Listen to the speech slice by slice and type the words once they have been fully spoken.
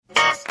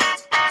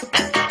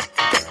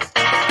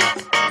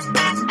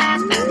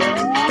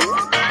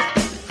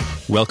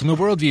Welcome to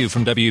Worldview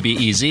from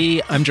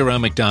WBEZ. I'm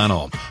Jerome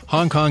McDonnell.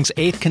 Hong Kong's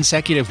 8th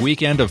consecutive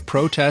weekend of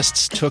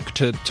protests took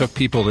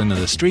people into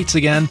the streets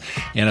again,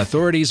 and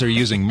authorities are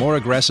using more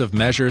aggressive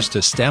measures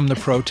to stem the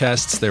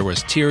protests. There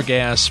was tear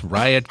gas,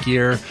 riot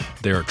gear.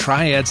 There are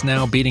triads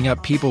now beating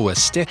up people with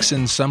sticks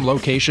in some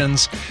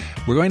locations.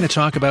 We're going to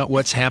talk about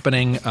what's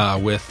happening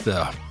with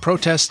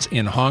protests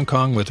in Hong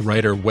Kong with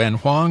writer Wen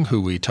Huang,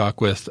 who we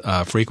talk with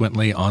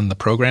frequently on the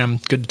program.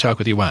 Good to talk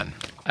with you, Wen.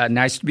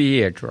 Nice to be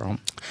here, Jerome.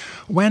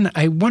 Wen,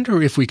 I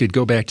wonder if we could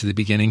go back to the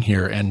beginning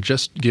here and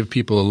just give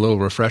people a little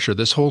refresher.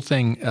 This whole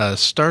thing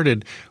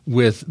started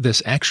with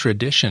this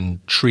extradition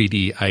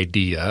treaty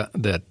idea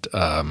that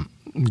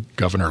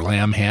Governor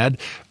Lam had.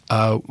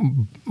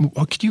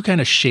 Could you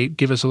kind of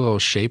give us a little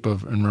shape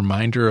and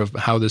reminder of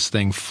how this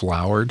thing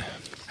flowered?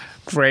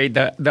 Great.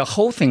 The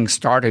whole thing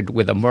started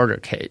with a murder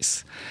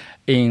case.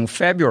 On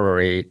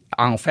February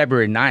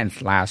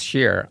 9th last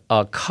year,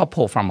 a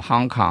couple from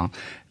Hong Kong,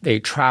 they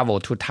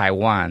traveled to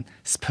Taiwan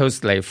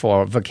supposedly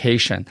for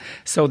vacation.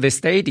 So they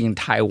stayed in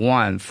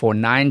Taiwan for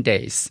 9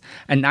 days.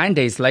 And 9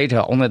 days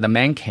later, only the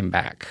man came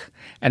back.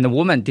 And the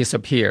woman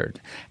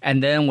disappeared.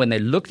 And then when they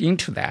looked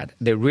into that,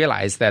 they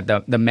realized that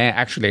the man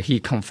actually,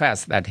 he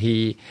confessed that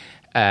he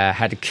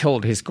had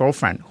killed his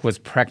girlfriend who was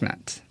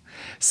pregnant.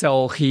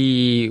 So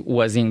he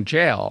was in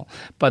jail.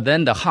 But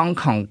then the Hong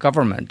Kong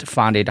government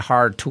found it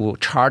hard to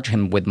charge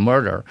him with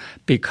murder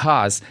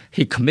because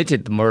he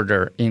committed the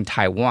murder in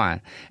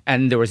Taiwan.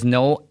 And there was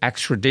no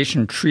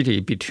extradition treaty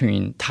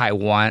between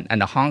Taiwan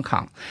and Hong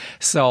Kong.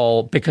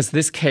 So because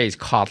this case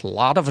caught a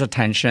lot of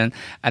attention,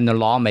 and the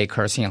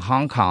lawmakers in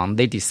Hong Kong,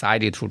 they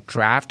decided to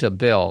draft a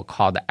bill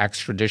called the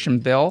extradition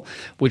bill,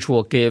 which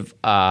will give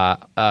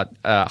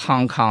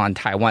Hong Kong and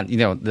Taiwan,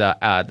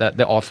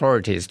 the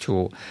authorities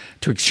to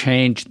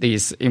exchange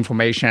this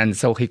information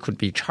so he could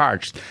be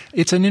charged.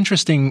 It's an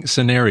interesting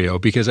scenario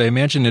because I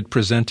imagine it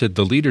presented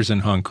the leaders in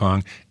Hong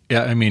Kong.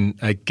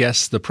 I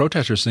guess the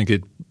protesters think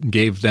it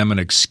gave them an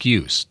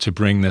excuse to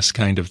bring this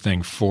kind of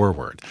thing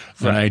forward.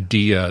 Right. An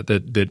idea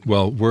that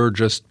we're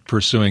just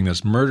pursuing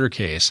this murder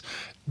case.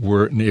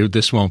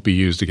 This won't be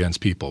used against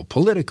people.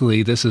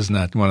 Politically, this is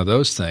not one of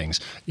those things.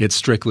 It's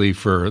strictly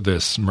for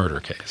this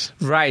murder case.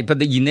 Right.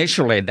 But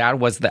initially, that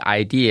was the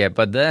idea.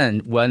 But then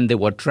when they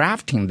were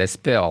drafting this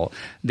bill,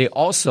 they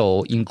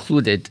also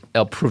included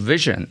a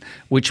provision,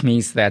 which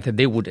means that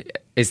they would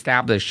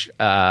establish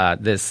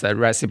this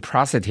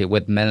reciprocity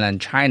with mainland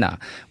China,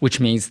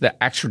 which means the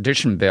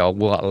extradition bill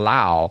will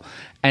allow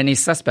any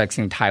suspects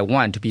in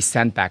Taiwan to be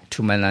sent back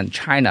to mainland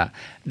China.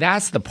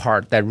 That's the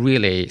part that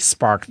really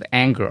sparked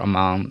anger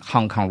among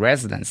Hong Kong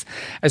residents.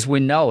 As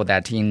we know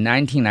that in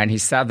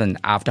 1997,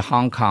 after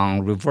Hong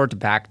Kong reverted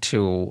back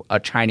to a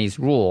Chinese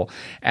rule,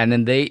 and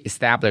then they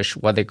established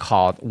what they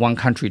called one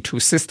country, two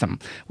system,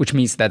 which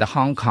means that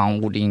Hong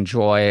Kong would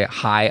enjoy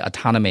high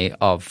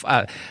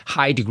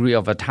degree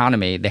of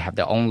autonomy. They have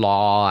their own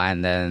law,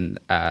 and then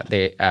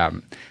they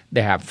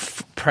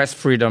have press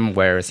freedom,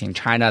 whereas in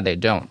China they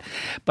don't.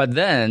 But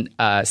then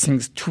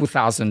since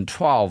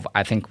 2012,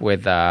 I think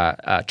with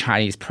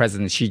Chinese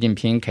President Xi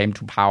Jinping came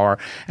to power,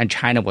 and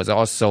China was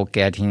also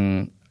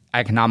getting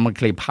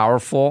economically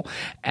powerful,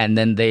 and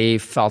then they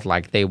felt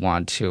like they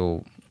want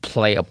to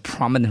play a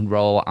prominent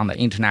role on the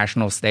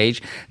international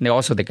stage. And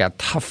they got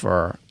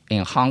tougher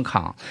in Hong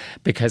Kong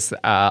because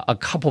a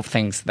couple of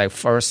things.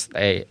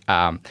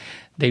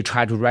 They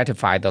tried to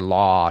ratify the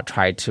law,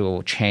 tried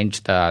to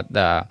change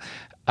the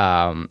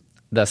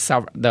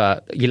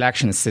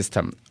election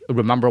system.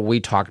 Remember, we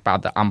talked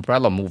about the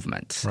umbrella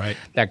movement. Right.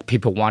 Like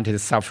people wanted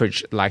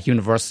suffrage, like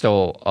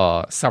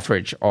universal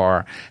suffrage,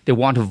 or they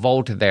want to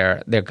vote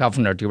their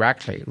governor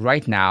directly.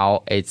 Right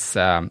now, it's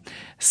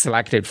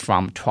selected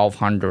from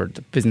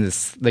 1,200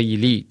 business, the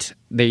elite.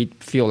 They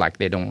feel like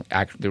they don't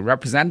actually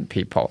represent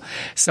people.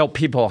 So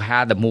people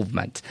had the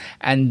movement.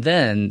 And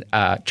then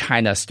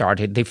China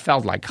started, they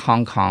felt like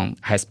Hong Kong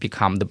has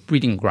become the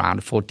breeding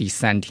ground for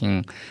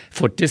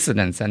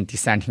dissidents and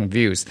dissenting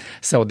views.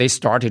 So they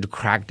started to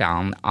crack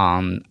down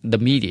on the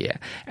media.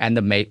 And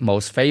the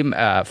most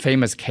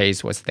famous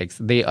case was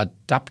they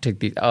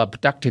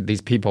abducted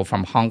these people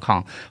from Hong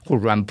Kong who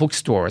run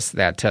bookstores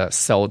that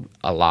sold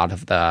a lot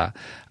of the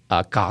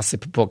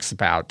gossip books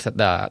about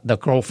the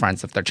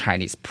girlfriends of the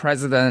Chinese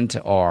president,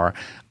 or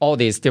all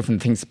these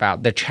different things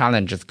about the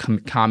challenges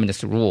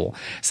communist rule.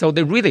 So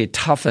they really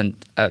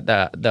toughened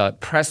the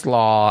press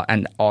law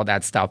and all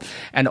that stuff.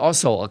 And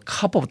also a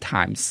couple of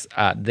times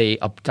they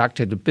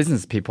abducted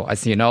business people.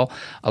 As you know,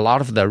 a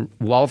lot of the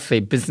wealthy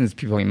business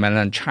people in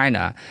mainland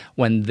China,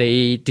 when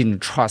they didn't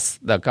trust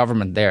the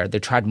government there, they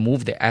tried to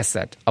move their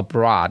asset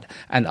abroad.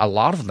 And a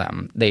lot of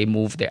them, they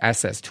moved their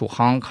assets to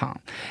Hong Kong.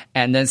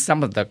 And then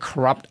some of the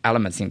corrupt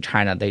elements in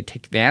China, they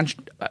take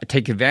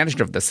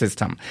advantage of the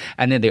system,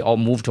 and then they all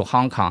move to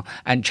Hong Kong.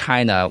 And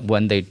China,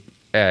 when they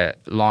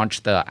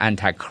launched the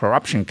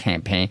anti-corruption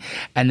campaign,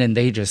 and then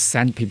they just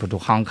send people to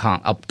Hong Kong,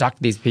 abduct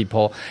these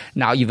people.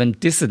 Now even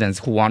dissidents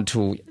who want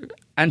to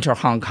enter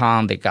Hong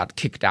Kong, they got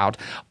kicked out.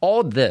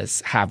 All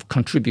this have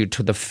contributed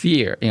to the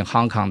fear in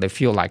Hong Kong. They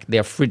feel like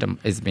their freedom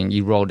is being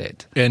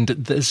eroded. And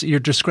you're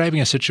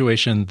describing a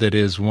situation that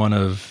is one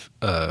of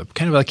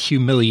kind of like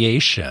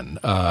humiliation.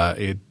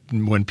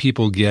 When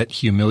people get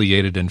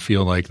humiliated and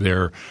feel like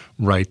their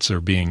rights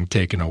are being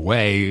taken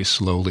away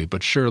slowly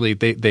but surely,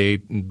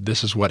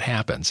 this is what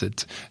happens.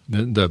 It's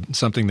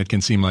something that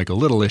can seem like a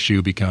little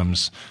issue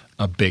becomes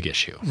a big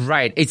issue.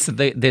 Right. It's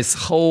this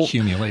whole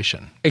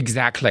humiliation.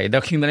 Exactly.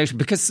 The humiliation.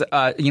 Because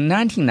in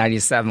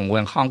 1997,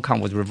 when Hong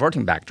Kong was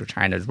reverting back to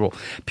China's rule,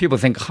 people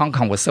think Hong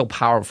Kong was so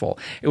powerful.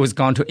 It was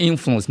going to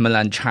influence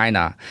mainland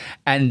China.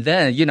 And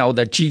then,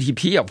 the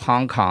GDP of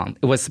Hong Kong,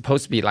 it was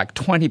supposed to be like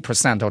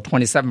 20% or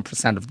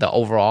 27% of the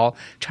overall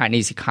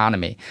Chinese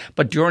economy.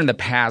 But during the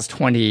past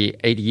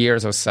 28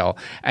 years or so,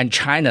 and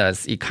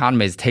China's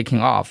economy is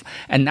taking off.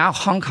 And now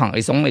Hong Kong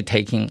is only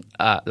taking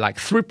like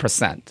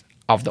 3%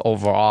 of the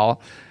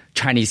overall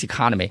Chinese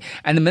economy.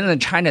 And the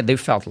mainland China, they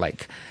felt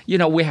like,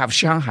 we have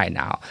Shanghai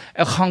now.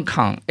 Hong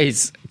Kong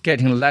is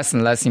getting less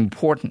and less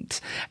important.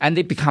 And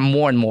they become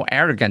more and more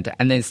arrogant.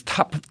 And it's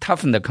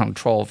toughen the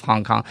control of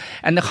Hong Kong.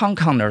 And the Hong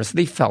Kongers,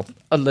 they felt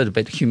a little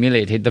bit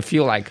humiliated. They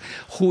feel like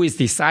who is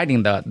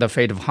deciding the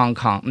fate of Hong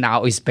Kong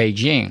now is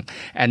Beijing.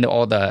 And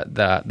all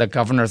the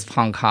governors of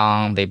Hong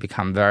Kong, they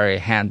become very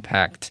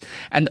handpicked.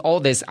 And all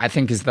this, I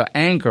think, is the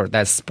anger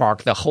that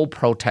sparked the whole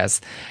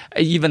protest.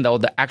 Even though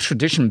the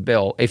extradition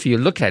bill, if you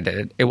look at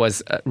it, it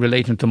was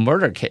related to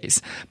murder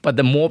case. But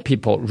the more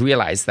people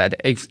realize that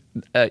if,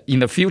 in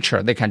the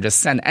future, they can just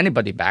send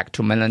anybody back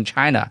to mainland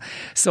China.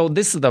 So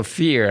this is the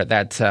fear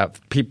that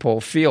people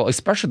feel,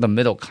 especially the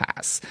middle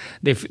class.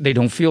 They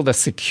don't feel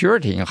the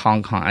security in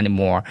Hong Kong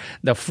anymore.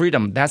 The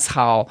freedom. That's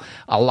how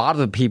a lot of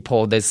the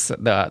people.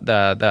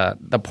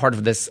 The part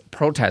of this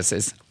protest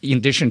is, in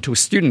addition to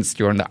students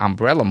during the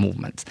umbrella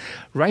movement.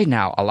 Right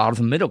now, a lot of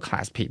the middle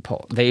class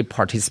people, they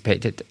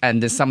participated,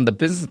 and some of the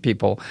business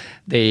people,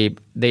 they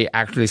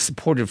actually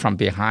supported from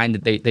behind.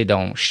 They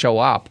don't show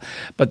up,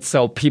 but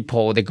so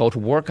people, they go to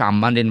work on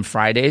Monday and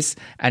Fridays,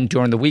 and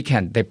during the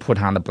weekend they put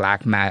on the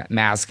black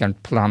mask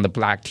and put on the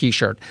black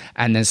T-shirt,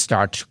 and then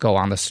start to go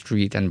on the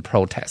street and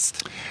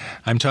protest.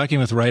 I'm talking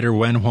with writer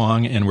Wen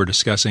Huang, and we're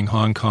discussing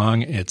Hong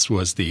Kong. It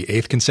was the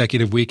 8th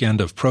consecutive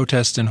weekend of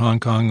protests in Hong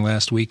Kong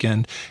last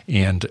weekend,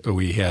 and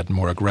we had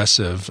more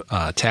aggressive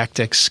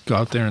tactics go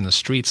out there in the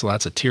streets,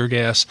 lots of tear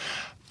gas.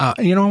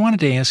 I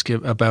wanted to ask you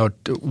about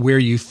where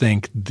you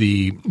think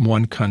the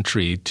one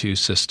country, two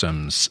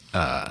systems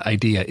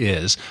idea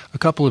is. A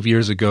couple of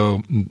years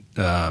ago,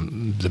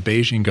 the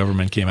Beijing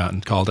government came out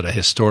and called it a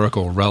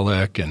historical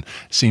relic and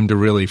seemed to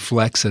really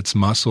flex its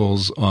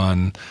muscles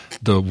on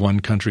the one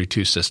country,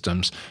 two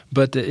systems.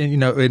 But,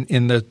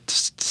 in the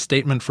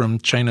statement from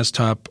China's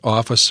top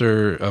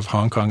officer of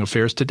Hong Kong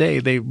affairs today,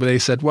 they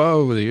said,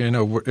 whoa,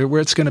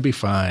 it's going to be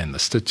fine.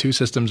 The two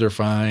systems are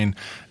fine.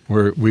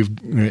 Hong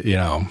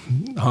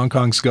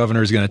Kong's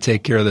governor is going to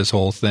take care of this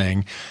whole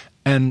thing.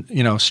 And,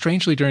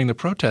 strangely during the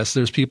protests,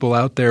 there's people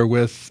out there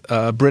with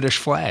British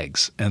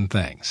flags and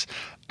things,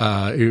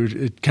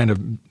 kind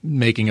of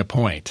making a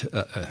point.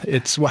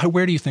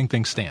 Where do you think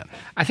things stand?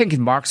 I think it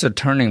marks a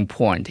turning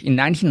point. In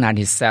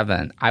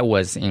 1997, I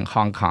was in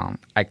Hong Kong.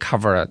 I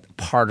covered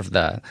part of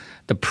the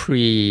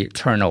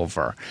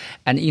pre-turnover.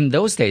 And in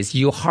those days,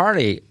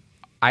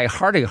 I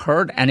hardly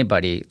heard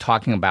anybody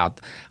talking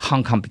about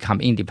Hong Kong become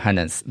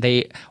independence.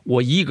 They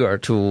were eager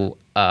to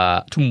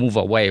move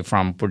away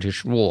from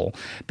British rule,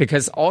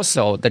 because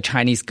also the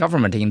Chinese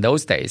government in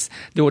those days,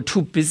 they were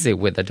too busy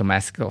with the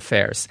domestic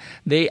affairs.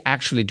 They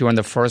actually, during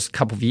the first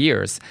couple of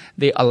years,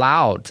 they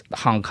allowed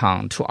Hong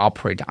Kong to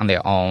operate on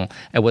their own.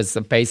 It was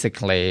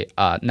basically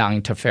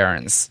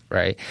non-interference,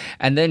 right?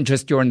 And then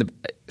just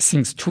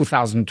since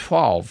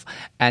 2012,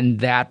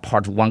 and that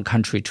part of one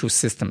country, two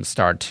systems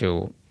started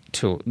to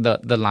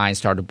the line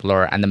started to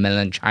blur, and the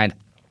mainland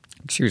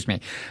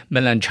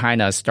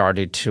China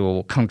started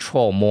to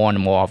control more and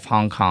more of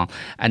Hong Kong.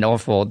 And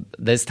also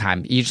this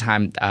time, each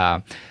time,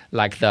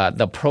 like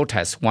the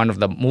protest, one of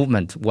the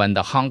movement, when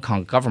the Hong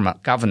Kong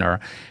governor,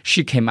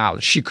 she came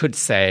out, she could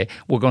say,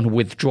 we're going to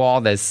withdraw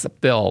this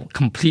bill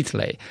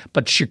completely.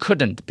 But she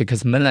couldn't,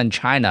 because mainland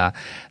China,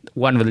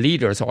 one of the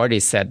leaders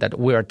already said that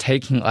we are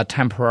taking a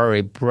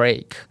temporary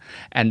break.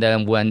 And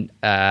then when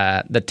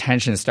the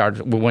tension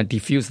started, we want to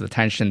defuse the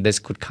tension, this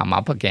could come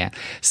up again.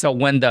 So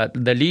when the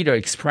leader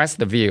expressed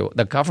the view,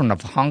 the governor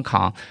of Hong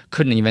Kong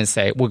couldn't even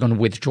say, we're going to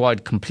withdraw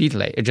it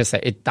completely. It just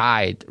said it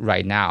died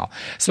right now.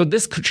 So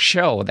this could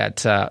show that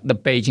the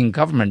Beijing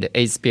government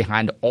is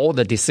behind all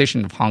the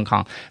decisions of Hong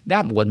Kong.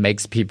 That's what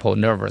makes people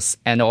nervous.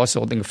 And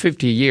also, I think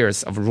 50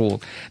 years of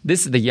rule.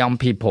 This is the young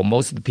people,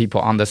 most of the people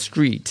on the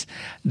street,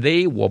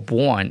 they were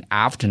born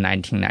after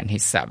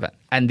 1997.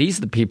 And these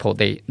are the people,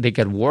 they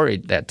get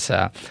worried that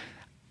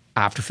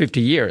after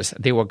 50 years,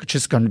 they were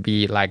just going to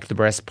be like the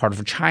rest part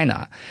of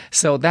China.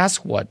 So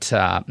that's what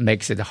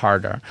makes it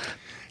harder.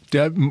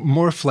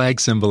 More flag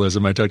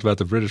symbolism. I talked about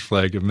the British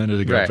flag a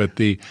minute ago, right.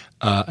 But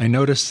I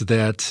noticed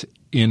that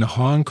in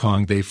Hong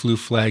Kong, they flew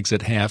flags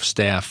at half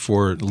staff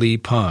for Li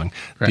Peng,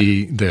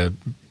 the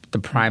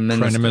Prime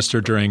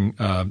Minister during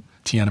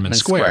Tiananmen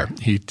Square.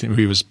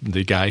 He was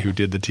the guy who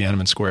did the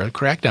Tiananmen Square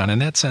crackdown,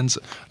 and that sends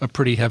a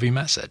pretty heavy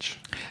message.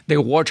 They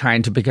were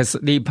trying to, because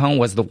Li Peng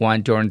was the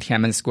one during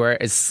Tiananmen Square.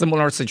 It's a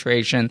similar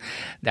situation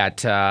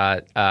that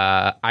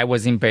I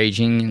was in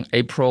Beijing in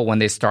April when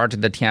they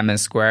started the Tiananmen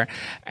Square,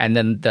 and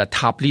then the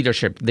top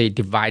leadership, they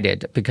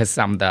divided because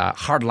some of the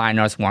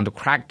hardliners want to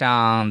crack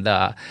down,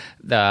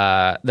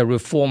 the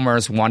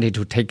reformers wanted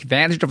to take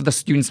advantage of the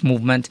students'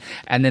 movement,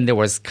 and then there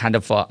was kind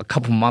of a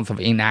couple months of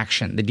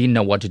inaction. They didn't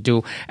know what to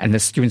do, and the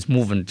students'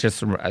 movement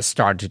just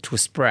started to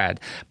spread.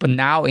 But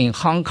now in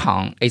Hong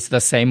Kong, it's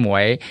the same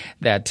way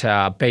that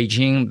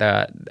Beijing,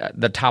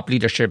 the top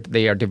leadership,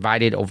 they are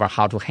divided over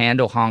how to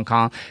handle Hong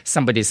Kong.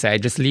 Somebody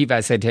said, just leave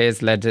as it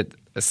is, let it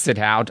sit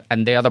out.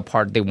 And the other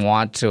part, they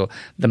want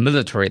the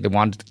military, they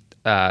want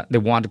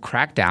to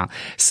crack down.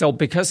 So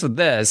because of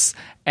this,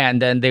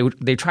 and then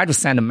they try to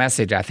send a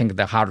message. I think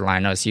the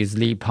hardliners use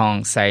Li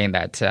Peng saying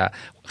that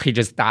he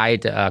just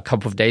died a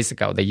couple of days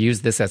ago. They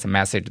use this as a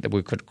message that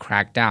we could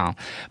crack down.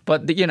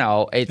 But,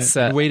 it's...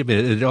 Wait a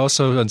minute. It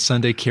also, on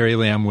Sunday, Carrie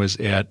Lam was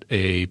at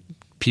a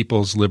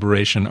People's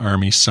Liberation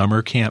Army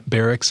summer camp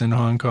barracks in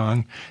Hong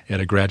Kong at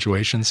a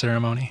graduation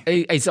ceremony.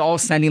 It's all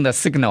sending the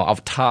signal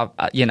of tough,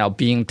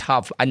 being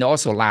tough. And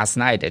also last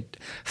night at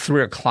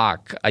 3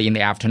 o'clock in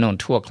the afternoon,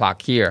 2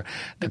 o'clock here,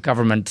 the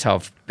government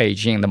of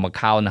Beijing, the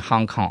Macau and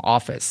Hong Kong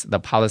office, the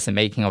policy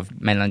making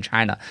of mainland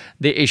China,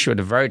 they issued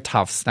a very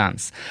tough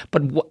stance.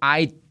 But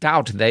I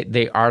doubt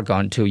they are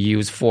going to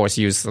use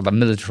the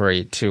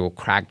military to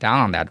crack down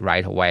on that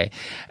right away.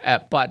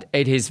 But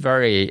it is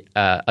very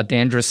a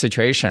dangerous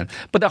situation.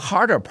 But the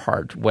harder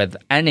part with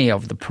any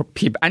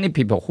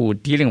people who are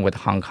dealing with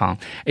Hong Kong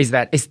is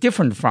that it's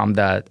different from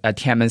the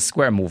Tiananmen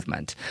Square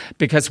movement.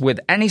 Because with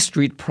any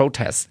street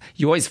protest,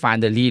 you always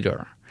find a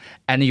leader.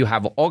 And you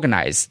have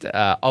organized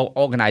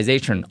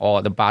organization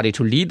or the body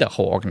to lead the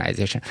whole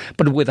organization.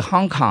 But with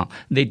Hong Kong,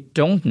 they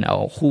don't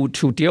know who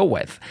to deal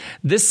with.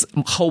 This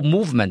whole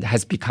movement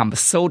has become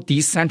so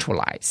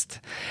decentralized.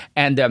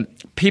 And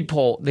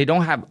people, they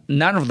don't have,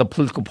 none of the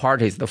political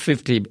parties, the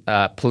 50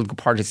 political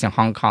parties in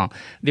Hong Kong,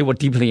 they were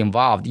deeply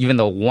involved, even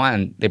though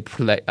one, they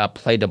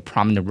played a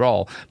prominent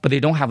role, but they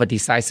don't have a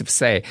decisive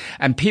say.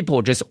 And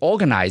people just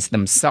organize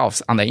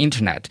themselves on the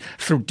internet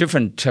through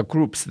different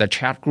groups, the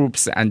chat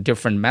groups and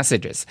different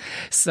messages.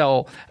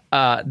 So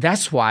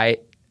that's why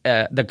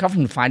the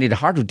government find it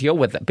hard to deal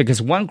with it, because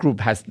one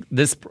group has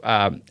this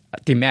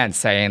demand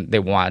saying they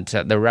want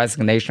the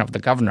resignation of the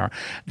governor.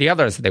 The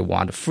others, they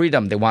want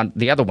freedom.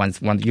 The other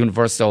ones want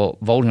universal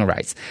voting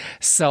rights.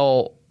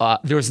 So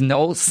there's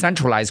no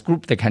centralized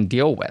group they can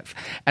deal with.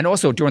 And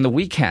also during the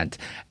weekend,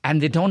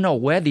 and they don't know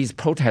where these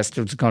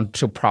protesters are going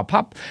to prop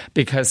up,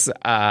 because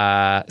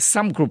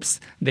some groups,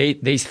 they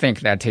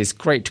think that it's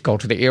great to go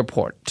to the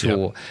airport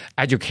to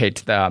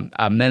educate the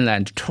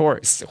mainland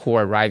tourists who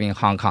are arriving in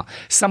Hong Kong.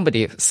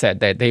 Somebody said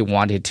that they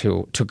wanted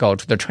to go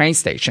to the train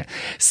station.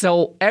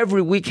 So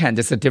every weekend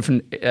is a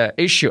different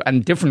issue,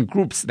 and different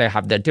groups, they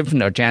have their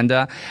different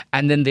agenda,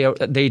 and then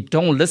they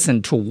don't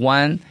listen to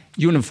one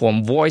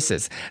uniform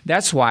voices.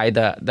 That's why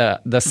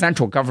the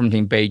central government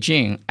in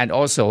Beijing and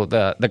also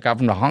the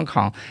government of Hong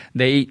Kong,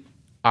 they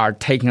are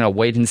taking a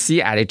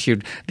wait-and-see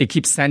attitude. They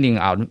keep sending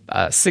out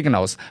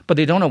signals, but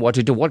they don't know what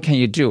to do. What can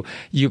you do?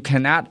 You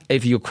cannot,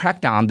 if you crack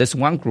down on this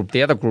one group,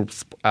 the other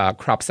groups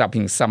crops up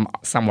in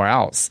somewhere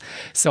else.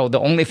 So the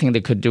only thing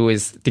they could do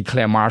is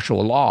declare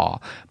martial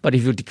law. But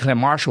if you declare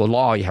martial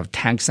law, you have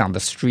tanks on the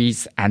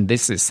streets, and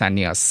this is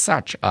sending us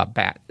such a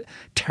bad,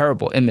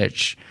 terrible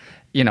image,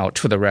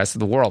 to the rest of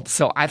the world.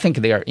 So I think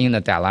they are in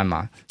a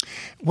dilemma.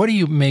 What do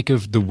you make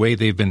of the way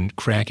they've been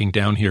cracking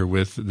down here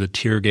with the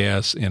tear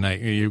gas? And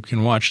you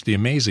can watch the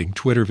amazing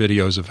Twitter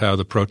videos of how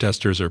the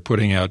protesters are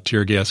putting out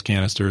tear gas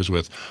canisters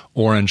with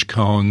orange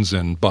cones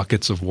and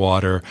buckets of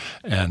water,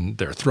 and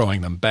they're throwing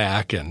them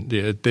back, and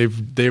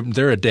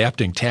they're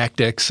adapting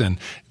tactics. And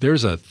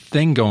there's a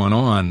thing going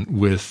on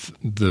with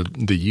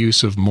the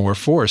use of more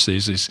force.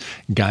 There's these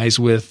guys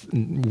with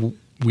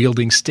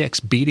wielding sticks,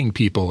 beating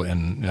people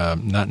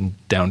not in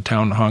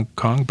downtown Hong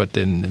Kong, but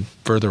then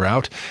further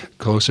out,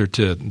 closer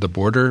to the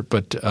border.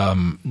 But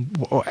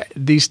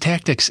these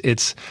tactics,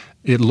 it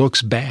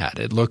looks bad.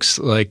 It looks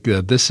like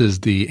this is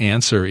the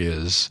answer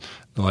is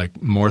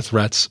like more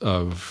threats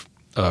of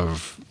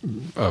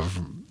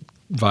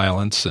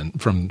violence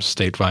and from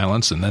state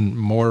violence, and then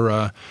more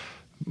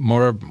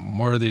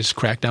of these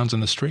crackdowns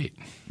in the street.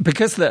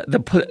 Because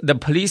the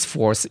police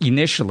force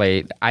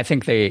initially, I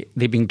think they've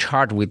been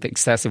charged with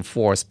excessive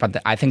force,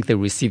 but I think they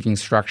received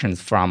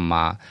instructions from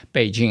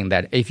Beijing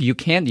that if you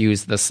can't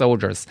use the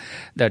soldiers,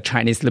 the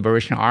Chinese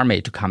Liberation Army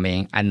to come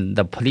in, and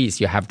the police,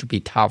 you have to be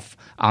tough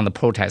on the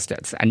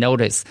protesters. I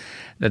noticed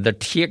that the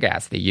tear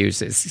gas they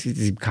use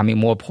is becoming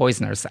more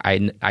poisonous.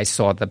 I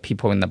saw the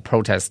people in the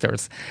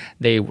protesters,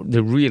 they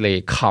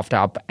really coughed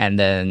up, and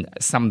then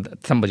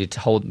somebody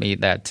told me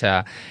that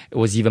it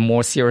was even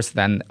more serious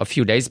than a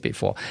few days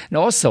before. And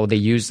also they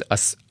use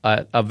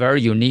a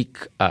very unique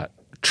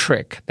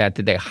trick that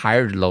they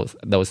hired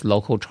those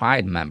local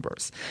triad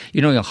members.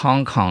 In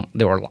Hong Kong,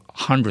 there were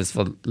hundreds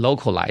of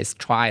localized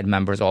triad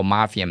members or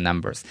mafia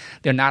members.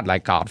 They're not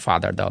like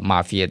Godfather, the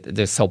mafia.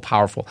 They're so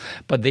powerful.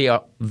 But they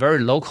are very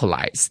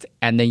localized.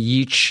 And then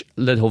each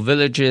little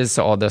villages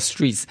or the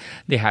streets,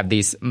 they have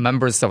these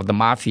members of the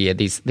mafia.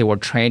 They were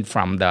trained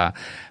from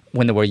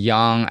when they were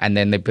young, and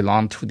then they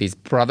belong to this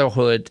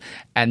brotherhood,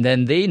 and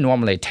then they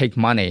normally take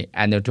money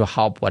and to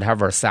help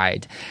whatever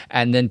side.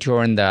 And then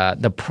during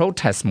the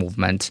protest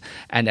movement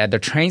and at the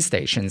train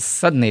stations,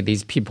 suddenly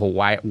these people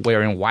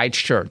wearing white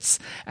shirts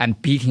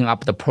and beating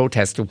up the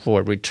protesters who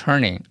were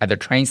returning at the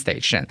train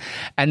station.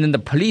 And then the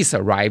police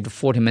arrived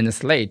 40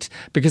 minutes late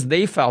because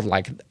they felt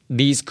like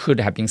these could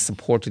have been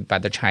supported by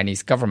the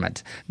Chinese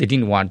government. They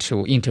didn't want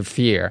to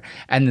interfere.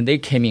 And then they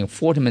came in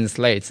 40 minutes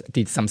late,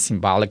 did some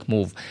symbolic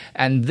move.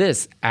 And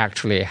this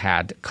actually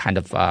had kind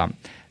of a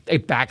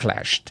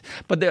backlash.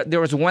 But there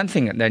was one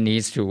thing that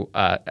needs to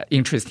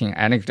interesting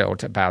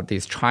anecdote about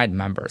these triad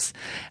members.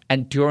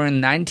 And during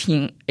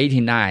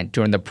 1989,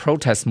 during the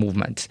protest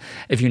movement,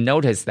 if you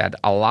notice that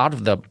a lot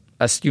of the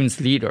students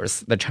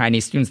leaders, the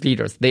Chinese students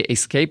leaders, they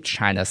escaped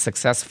China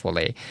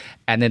successfully,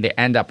 and then they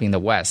end up in the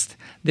West.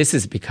 This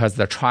is because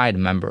the triad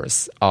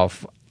members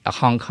of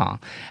Hong Kong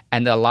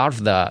and a lot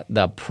of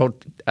the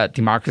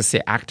pro-democracy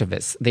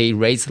activists, they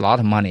raised a lot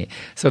of money.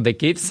 So they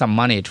gave some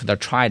money to the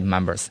triad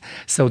members.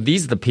 So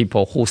these are the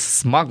people who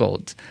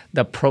smuggled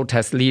the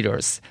protest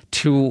leaders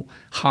to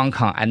Hong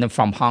Kong, and then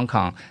from Hong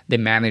Kong, they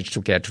managed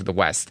to get to the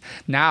West.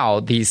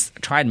 Now these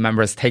triad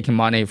members taking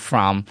money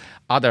from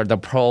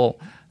the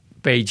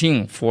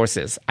Beijing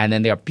forces, and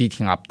then they are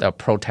beating up the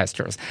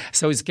protesters.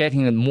 So it's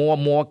getting more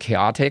and more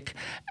chaotic,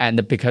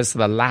 and because of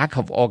the lack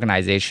of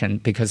organization,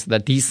 because of the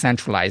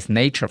decentralized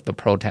nature of the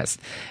protest,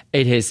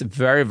 it is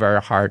very,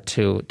 very hard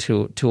to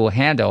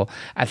handle.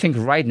 I think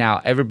right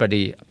now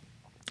everybody,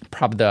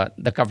 probably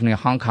the government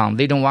of Hong Kong,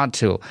 they don't want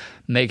to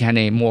make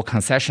any more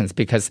concessions,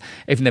 because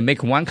if they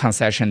make one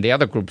concession, the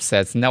other group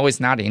says, no, it's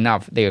not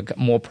enough. There are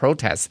more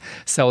protests.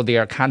 So they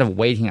are kind of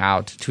waiting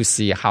out to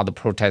see how the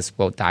protests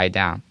will die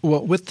down.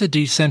 Well, with the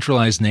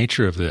decentralized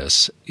nature of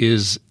this,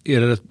 is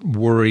it a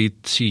worry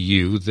to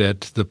you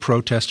that the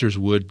protesters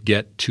would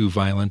get too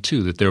violent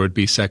too, that there would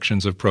be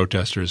sections of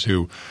protesters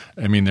who,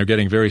 I mean, they're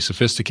getting very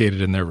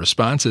sophisticated in their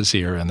responses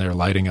here, and they're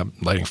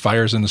lighting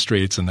fires in the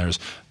streets, and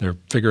they're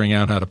figuring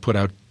out how to put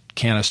out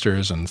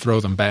canisters and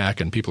throw them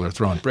back, and people are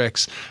throwing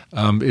bricks.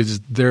 Is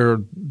there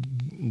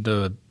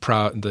the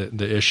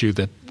issue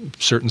that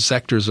certain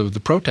sectors of the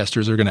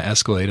protesters are going to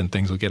escalate and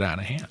things will get out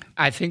of hand?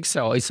 I think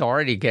so. It's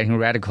already getting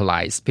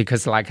radicalized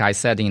because, like I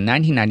said, in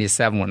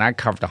 1997, when I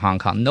covered Hong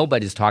Kong,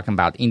 nobody's talking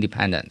about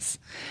independence.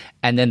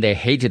 And then they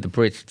hated the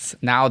Brits.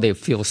 Now they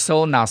feel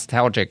so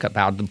nostalgic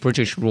about the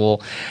British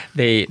rule.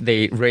 They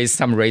raise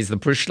the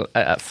British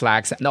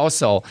flags, and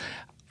also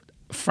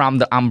from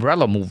the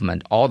umbrella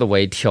movement all the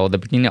way till the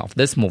beginning of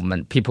this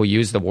movement, people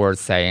use the word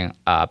saying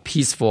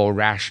peaceful,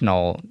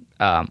 rational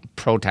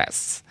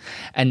protests.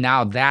 And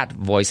now that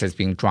voice is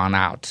being drawn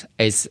out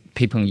as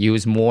people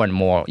use more and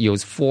more,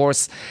 use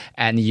force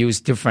and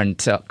use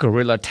different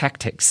guerrilla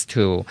tactics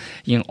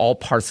in all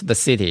parts of the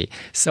city.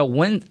 So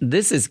when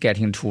this is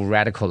getting too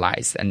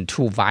radicalized and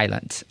too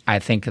violent, I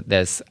think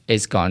this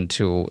is going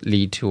to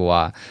lead to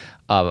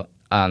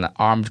an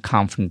armed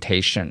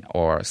confrontation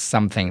or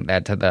something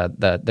that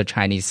the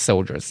Chinese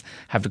soldiers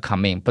have to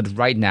come in. But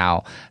right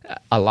now,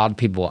 a lot of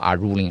people are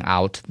ruling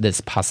out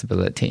this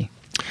possibility.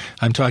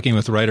 I'm talking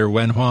with writer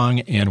Wen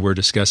Huang, and we're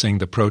discussing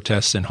the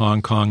protests in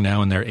Hong Kong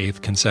now in their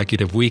 8th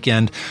consecutive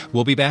weekend.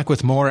 We'll be back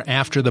with more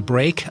after the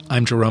break.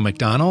 I'm Jerome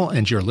McDonnell,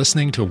 and you're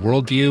listening to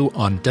Worldview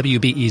on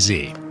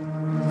WBEZ.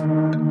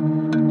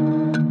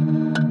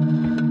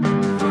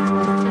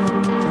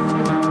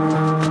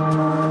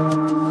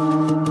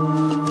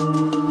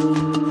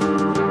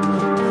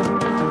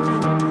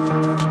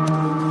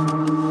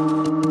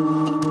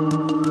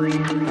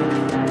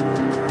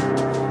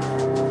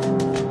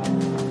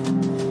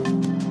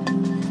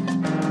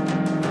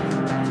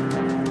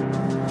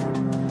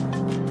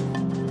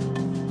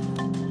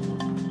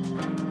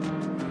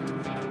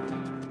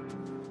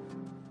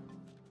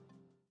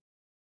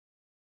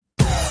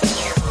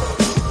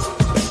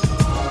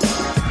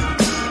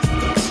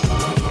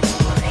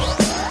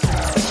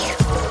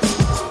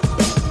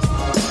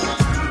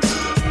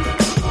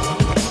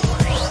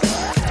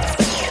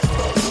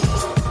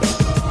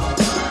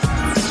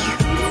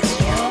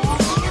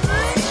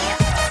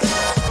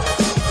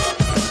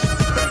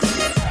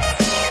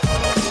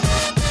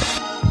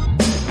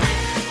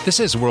 This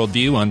is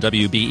Worldview on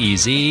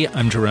WBEZ.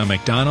 I'm Jerome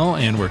McDonnell,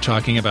 and we're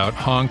talking about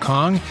Hong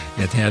Kong.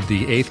 It had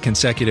the 8th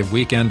consecutive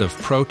weekend of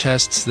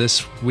protests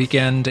this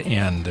weekend,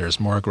 and there's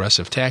more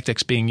aggressive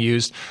tactics being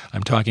used.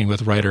 I'm talking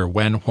with writer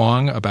Wen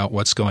Huang about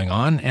what's going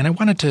on, and I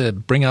wanted to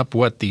bring up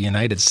what the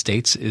United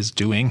States is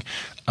doing.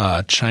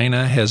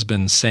 China has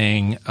been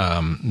saying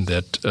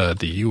that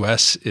the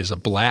U.S. is a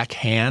black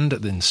hand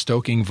in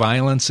stoking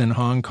violence in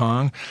Hong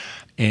Kong.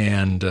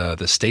 And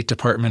the State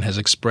Department has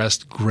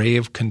expressed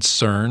grave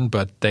concern,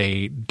 but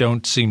they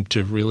don't seem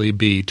to really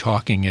be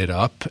talking it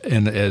up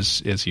and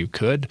as you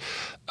could.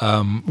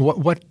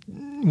 What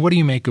do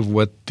you make of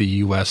what the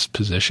U.S.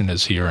 position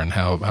is here and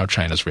how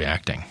China's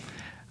reacting?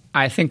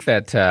 I think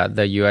that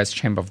the U.S.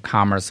 Chamber of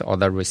Commerce, or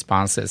the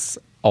responses,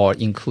 or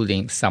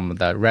including some of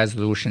the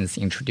resolutions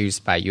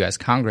introduced by U.S.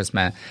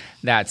 congressmen,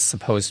 that's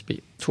supposed to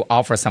be to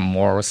offer some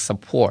moral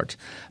support.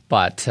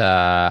 But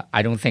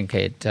I don't think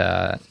it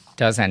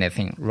does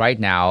anything. Right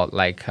now,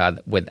 like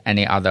with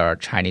any other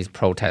Chinese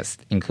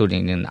protest,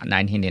 including in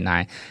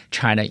 1989,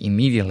 China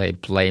immediately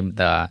blamed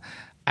the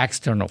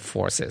external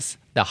forces,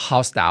 the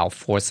hostile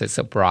forces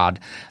abroad,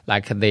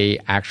 like they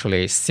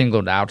actually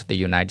singled out the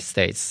United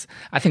States.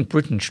 I think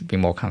Britain should be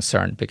more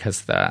concerned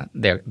because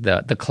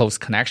the close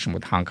connection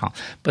with Hong Kong.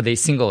 But they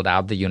singled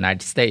out the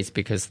United States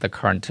because the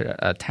current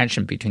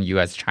tension between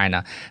U.S.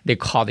 China. They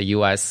call the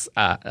U.S.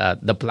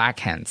 The black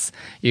hands.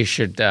 You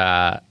should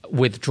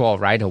withdraw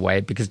right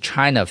away because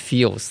China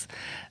feels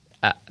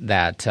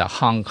that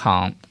Hong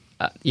Kong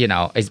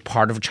is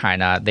part of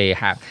China. They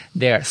have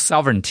their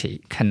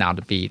sovereignty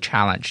cannot be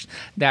challenged.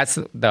 That's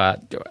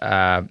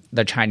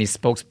the Chinese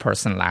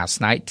spokesperson last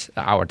night,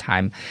 our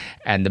time,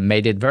 and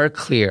made it very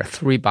clear.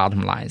 3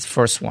 bottom lines.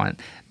 First one,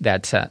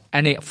 that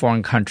any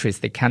foreign countries,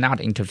 they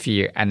cannot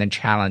interfere and then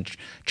challenge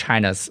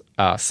China's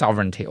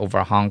sovereignty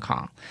over Hong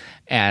Kong.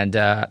 And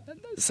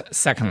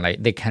secondly,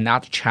 they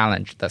cannot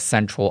challenge the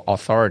central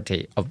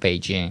authority of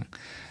Beijing.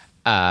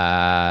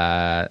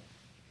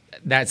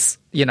 That's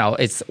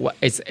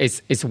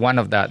it's one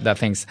of the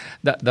things.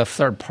 The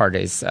third part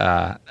is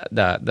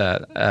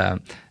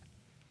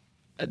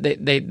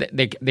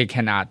they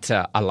cannot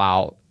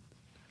allow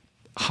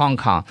Hong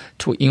Kong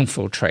to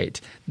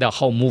infiltrate the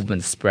whole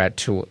movement spread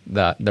to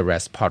the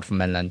rest part of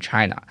mainland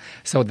China.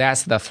 So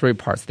that's the 3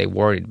 parts they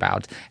worried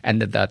about.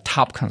 And the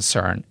top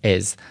concern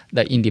is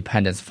the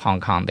independence of Hong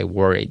Kong. They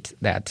worried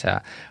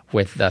that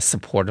with the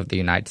support of the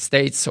United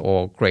States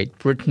or Great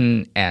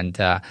Britain and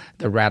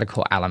the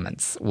radical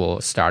elements will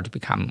start to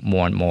become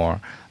more and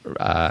more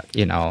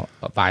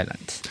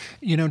violent.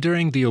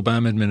 During the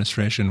Obama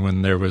administration,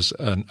 when there was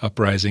an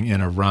uprising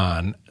in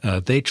Iran,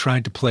 they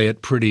tried to play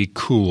it pretty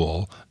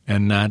cool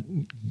and not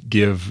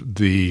give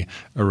the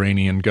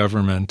Iranian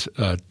government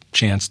a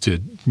chance to,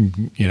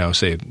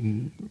 say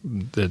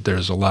that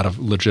there's a lot of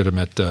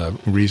legitimate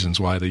reasons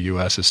why the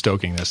U.S. is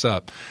stoking this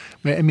up.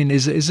 I mean,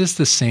 is this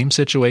the same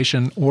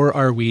situation, or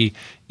are we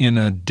in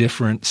a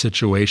different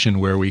situation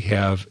where we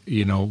have,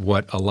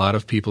 what a lot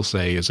of people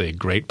say is a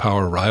great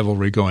power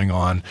rivalry going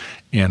on,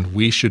 and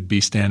we should be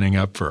standing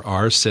up for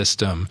our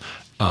system?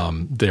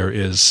 There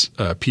is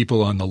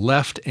people on the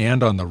left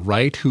and on the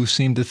right who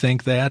seem to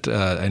think that.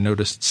 I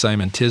noticed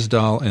Simon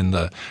Tisdall in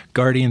The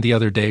Guardian the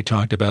other day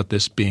talked about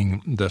this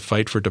being the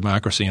fight for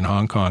democracy in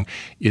Hong Kong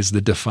is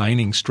the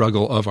defining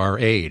struggle of our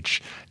age.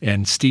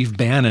 And Steve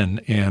Bannon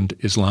and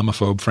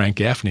Islamophobe Frank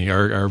Gaffney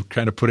are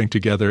kind of putting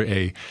together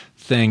a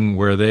thing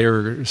where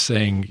they're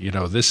saying,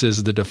 this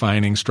is the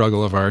defining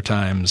struggle of our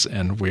times,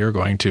 and we're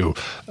going to,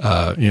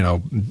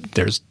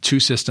 there's 2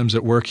 systems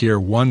at work here.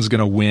 One's going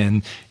to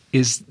win.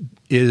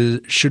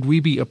 Should we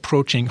be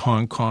approaching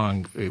Hong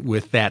Kong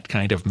with that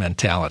kind of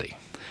mentality?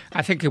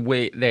 I think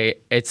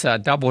it's a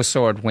double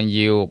sword when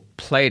you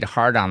played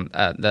hard on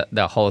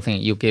the whole thing.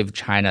 You give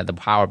China the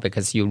power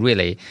because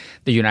the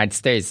United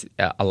States,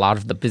 a lot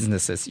of the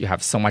businesses, you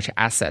have so much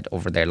asset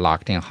over there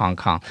locked in Hong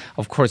Kong.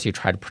 Of course, you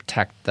try to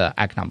protect the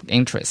economic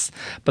interests.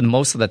 But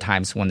most of the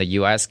times when the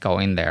U.S. go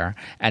in there,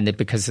 and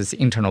because it's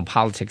internal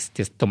politics,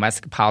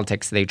 domestic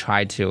politics, they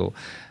try to,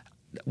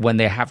 when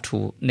they have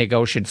to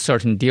negotiate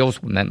certain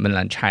deals with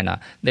mainland China,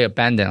 they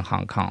abandon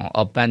Hong Kong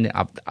or abandon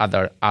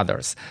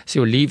others. So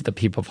you leave the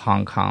people of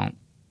Hong Kong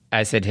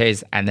as it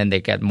is, and then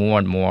they get more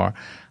and more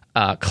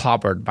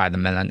clobbered by the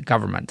mainland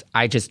government.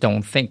 I just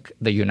don't think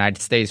the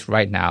United States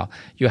right now,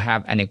 you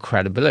have any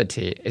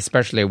credibility,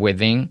 especially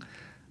within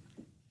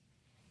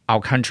our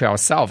country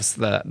ourselves,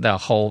 the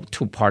whole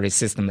 2-party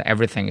system,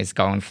 everything is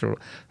going through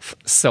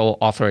so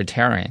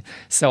authoritarian.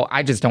 So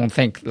I just don't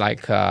think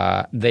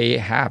they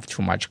have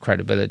too much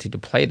credibility to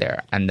play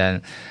there. And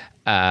then,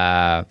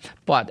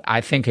 but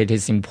I think it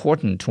is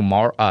important to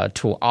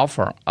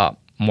offer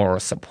moral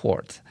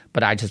support.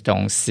 But I just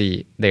don't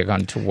see they're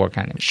going to work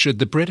on it. Should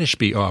the British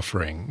be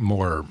offering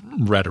more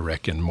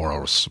rhetoric and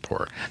moral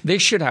support? They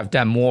should have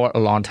done more a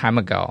long time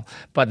ago.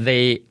 But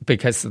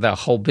because the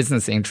whole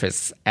business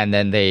interests, and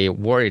then they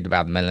worried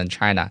about mainland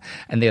China,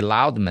 and they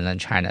allowed mainland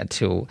China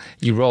to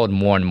erode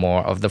more and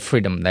more of the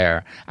freedom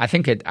there. I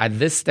think at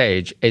this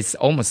stage, it's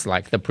almost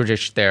like the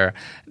British, the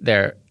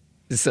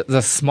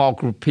small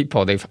group of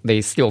people, they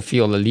still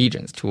feel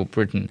allegiance to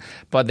Britain.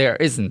 But there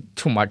isn't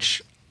too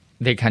much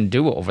they can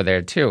do over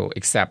there too,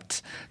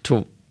 except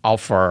to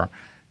offer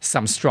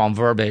some strong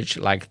verbiage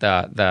like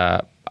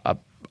the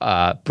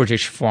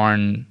British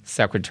Foreign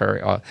Secretary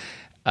or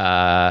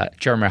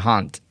Jeremy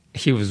Hunt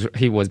he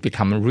was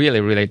becoming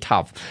really, really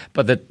tough.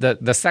 But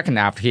the second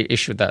after he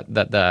issued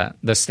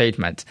the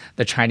statement,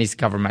 the Chinese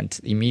government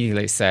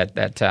immediately said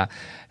that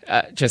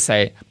just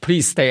say,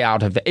 please stay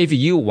out of if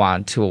you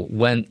want to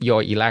win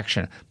your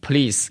election,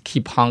 please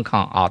keep Hong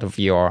Kong out of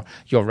your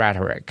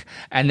rhetoric.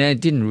 And then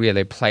it didn't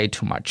really play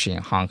too much in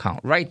Hong Kong.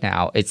 Right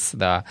now, it's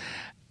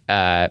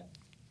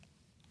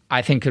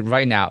I think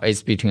right now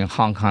it's between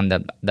Hong Kong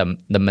and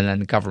the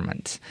mainland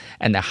government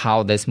and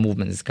how this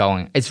movement is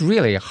going. It's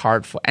really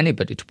hard for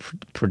anybody to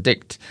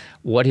predict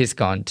what is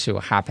going to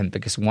happen,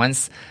 because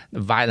once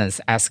the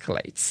violence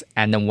escalates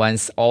and then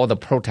once all the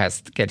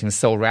protests getting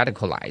so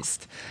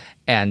radicalized,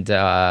 and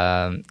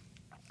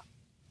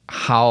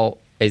how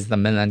is the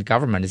mainland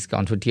government is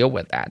going to deal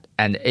with that?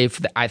 And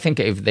I think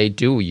if they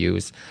do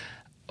use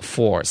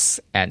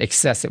force and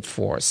excessive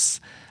force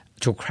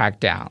to crack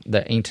down,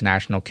 the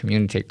international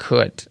community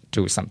could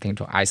do something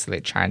to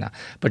isolate China.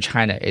 But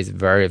China is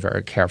very,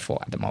 very careful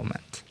at the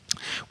moment.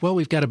 Well,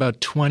 we've got about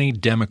 20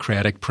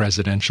 Democratic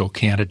presidential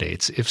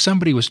candidates. If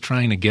somebody was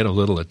trying to get a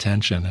little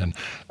attention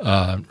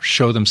and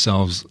show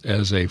themselves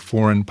as a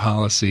foreign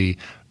policy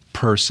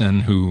person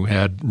who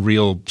had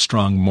real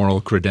strong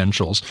moral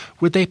credentials,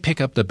 would they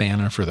pick up the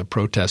banner for the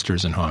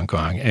protesters in Hong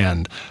Kong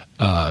and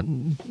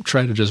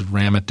try to just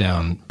ram it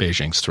down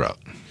Beijing's throat?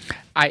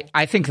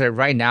 I think that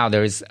right now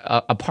there's,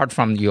 apart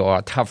from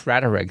your tough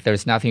rhetoric,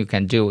 there's nothing you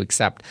can do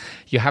except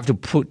you have to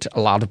put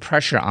a lot of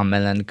pressure on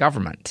mainland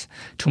government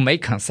to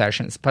make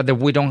concessions. But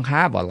we don't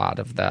have a lot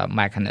of the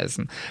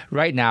mechanism.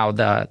 Right now,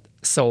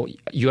 so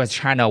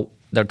U.S.-China,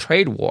 the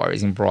trade war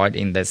is embroiled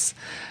in this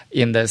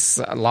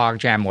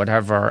logjam,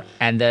 whatever,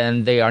 and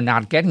then they are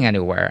not getting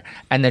anywhere.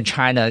 And then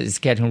China is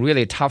getting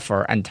really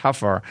tougher and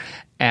tougher.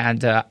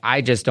 And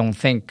I just don't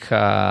think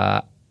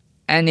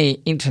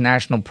any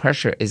international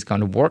pressure is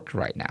going to work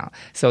right now.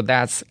 So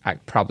that's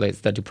probably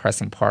the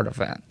depressing part of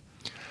it.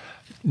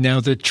 Now,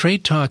 the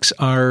trade talks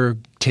are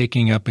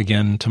taking up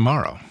again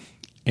tomorrow.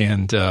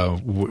 And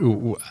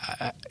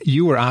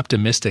you were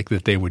optimistic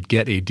that they would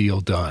get a deal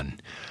done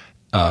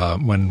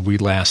when we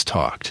last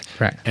talked.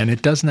 Right. And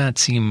it does not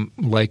seem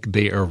like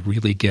they are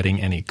really getting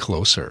any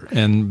closer.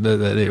 And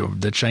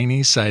the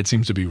Chinese side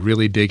seems to be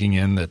really digging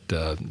in that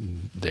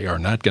they are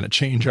not going to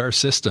change our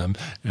system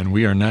and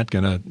we are not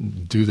going to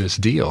do this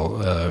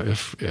deal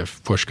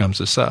if push comes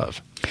to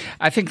shove.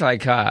 I think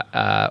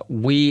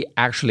we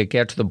actually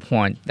get to the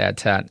point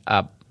that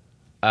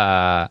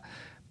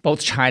both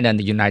China and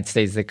the United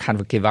States, they kind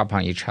of give up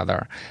on each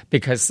other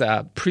because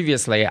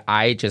previously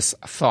I just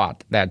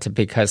thought that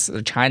because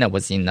China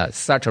was in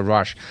such a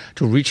rush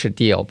to reach a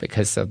deal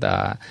because of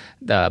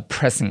the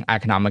pressing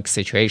economic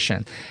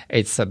situation,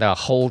 it's the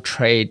whole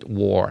trade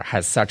war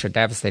has such a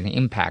devastating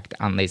impact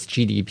on its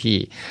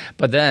GDP.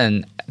 But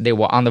then they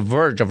were on the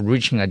verge of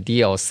reaching a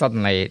deal.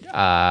 Suddenly,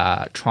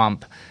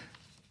 Trump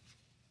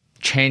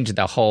changed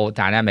the whole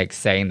dynamic,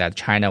 saying that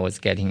China was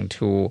getting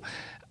too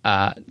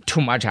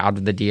much out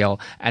of the deal,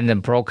 and then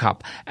broke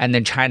up. And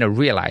then China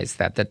realized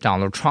that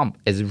Donald Trump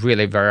is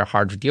really very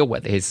hard to deal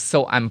with. He's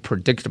so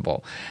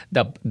unpredictable.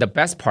 The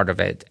best part of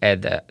it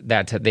is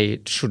that they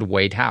should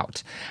wait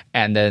out.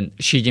 And then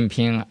Xi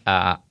Jinping,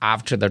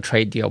 after the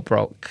trade deal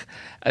broke,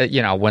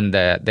 when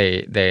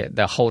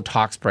the whole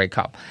talks break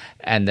up,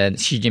 and then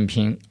Xi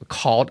Jinping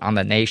called on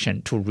the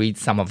nation to read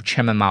some of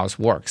Chairman Mao's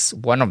works.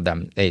 One of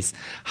them is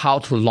How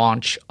to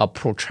Launch a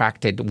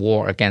Protracted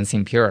War Against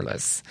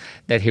Imperialists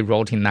that he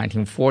wrote in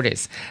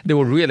 1940s. They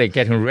were really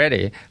getting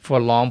ready for a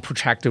long,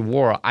 protracted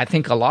war. I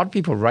think a lot of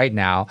people right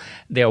now,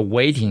 they're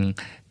waiting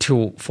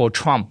for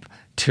Trump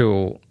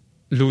to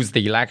lose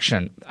the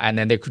election, and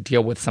then they could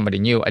deal with somebody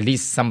new. At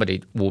least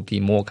somebody will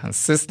be more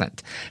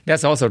consistent.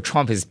 That's also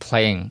Trump is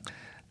playing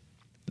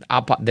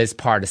up this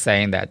part,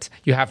 saying that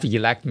you have to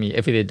elect me.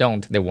 If they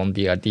don't, there won't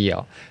be a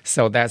deal.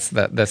 So that's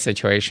the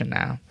situation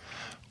now.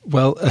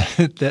 Well,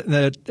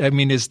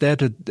 is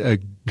that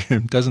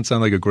doesn't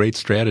sound like a great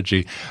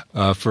strategy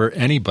for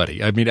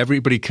anybody. I mean,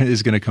 everybody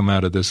is going to come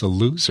out of this a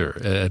loser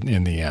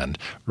in the end.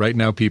 Right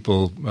now,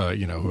 people,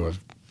 who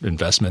have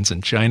investments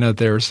in China,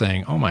 they're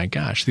saying, oh my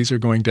gosh, these are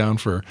going down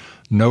for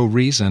no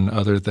reason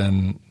other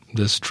than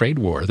this trade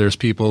war. There's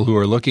people who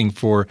are looking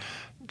for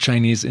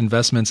Chinese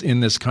investments in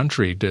this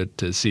country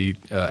to see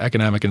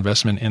economic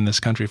investment in this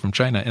country from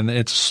China, and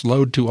it's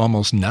slowed to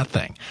almost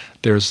nothing.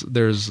 There's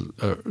going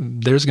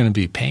to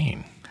be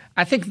pain.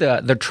 I think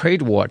the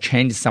trade war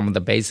changed some of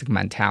the basic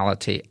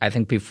mentality. I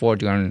think before,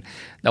 during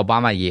the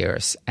Obama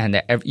years, and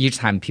each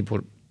time people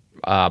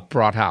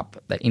brought up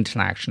the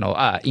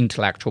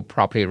intellectual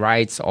property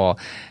rights or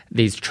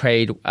these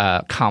trade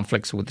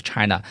conflicts with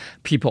China,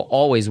 people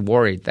always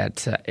worried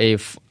that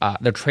if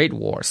the trade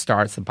war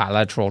starts, the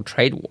bilateral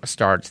trade war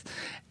starts,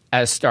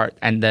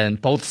 and then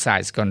both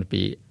sides are going to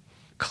be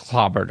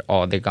clobbered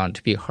or they're going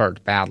to be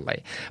hurt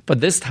badly. But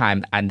this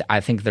time, and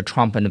I think the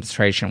Trump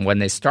administration, when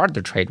they started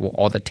the trade war,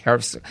 all the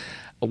tariffs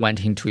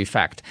went into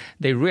effect,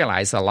 they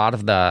realized, a lot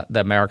of the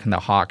American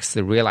hawks,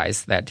 they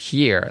realized that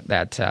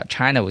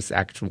China was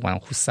actually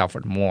one who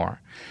suffered more.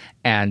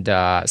 And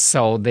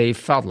so they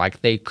felt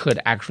like they could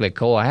actually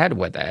go ahead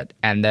with it.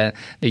 And then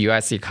the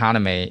U.S.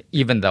 economy,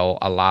 even though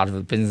a lot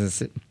of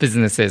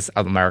businesses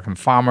of American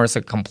farmers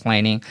are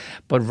complaining,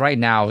 but right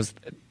now it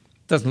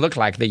doesn't look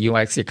like the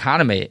U.S.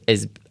 economy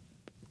is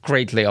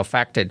greatly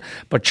affected.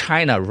 But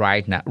China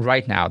right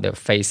now they're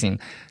facing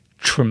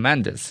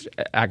tremendous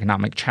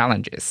economic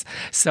challenges.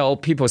 So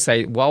people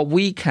say, well,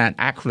 we can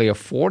actually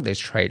afford this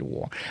trade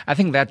war. I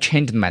think that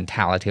changed the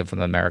mentality of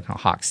the American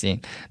hawks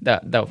in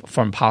the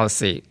foreign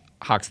policy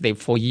hawks. They,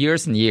 for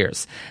years and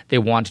years, they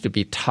wanted to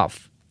be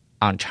tough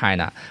on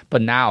China,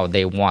 but now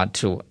they want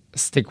to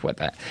stick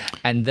with it.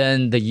 And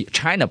then the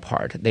China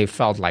part, they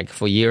felt like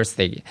for years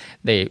they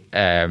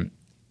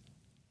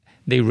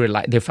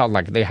felt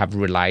like they have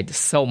relied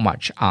so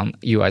much on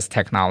U.S.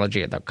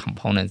 technology, the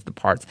components, the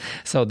parts.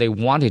 So they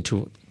wanted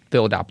to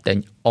build up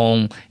their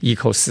own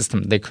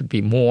ecosystem. They could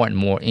be more and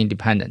more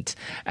independent.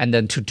 And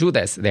then to do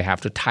this, they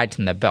have to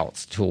tighten their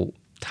belts to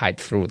tide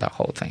through the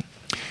whole thing.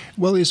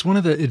 Well, is one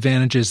of the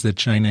advantages that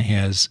China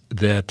has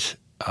that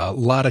a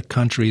lot of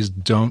countries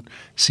don't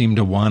seem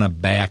to want to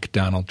back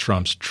Donald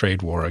Trump's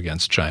trade war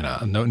against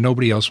China.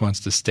 Nobody else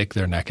wants to stick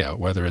their neck out,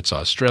 whether it's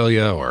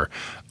Australia or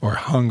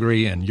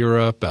Hungary and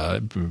Europe,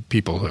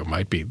 people who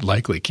might be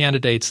likely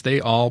candidates. They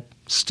all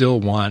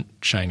still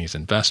want Chinese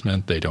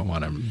investment. They don't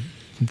want to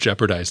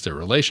jeopardize their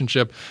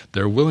relationship.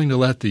 They're willing to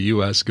let the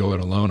U.S. go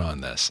it alone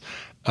on this.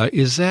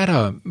 Is that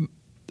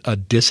a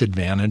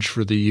disadvantage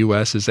for the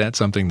U.S.? Is that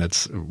something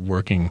that's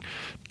working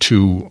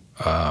to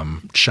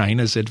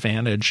China's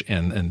advantage,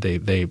 and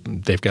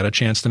they've got a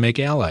chance to make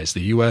allies?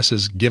 The U.S.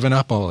 has given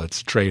up all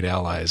its trade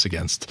allies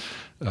against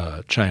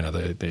China.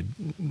 They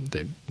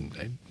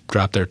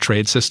dropped their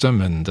trade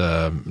system, and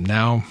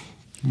now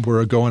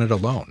we're going it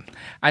alone.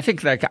 I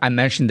think, like I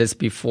mentioned this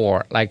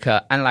before,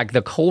 unlike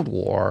the Cold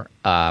War,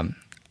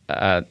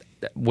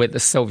 with the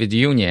Soviet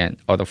Union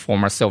or the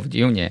former Soviet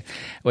Union,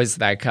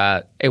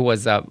 it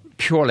was a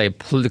purely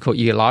political,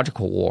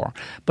 ideological war.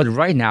 But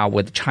right now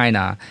with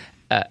China,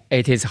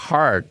 it is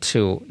hard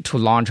to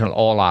launch an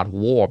all-out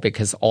war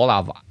because all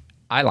our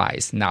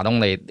allies, not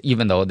only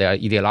even though they are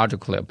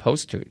ideologically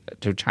opposed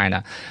to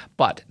China,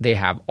 but they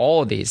have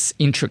all these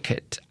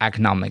intricate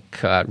economic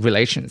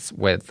relations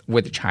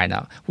with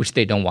China, which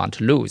they don't want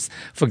to lose.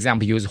 For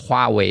example, use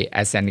Huawei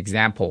as an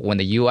example. When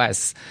the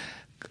U.S.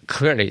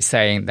 clearly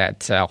saying that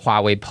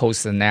Huawei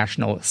poses a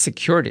national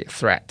security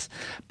threat,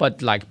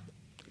 but like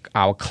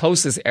our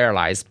closest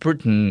allies,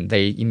 Britain,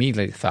 they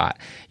immediately thought,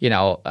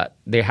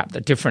 they have a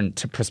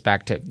different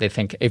perspective. They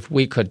think if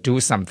we could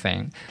do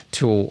something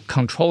to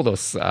control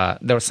those,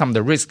 some of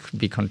the risks could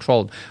be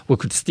controlled, we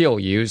could still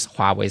use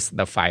Huawei's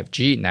the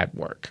 5G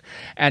network.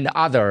 And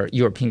other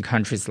European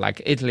countries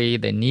like Italy,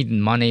 they need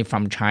money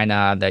from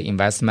China, the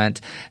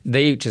investment.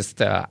 They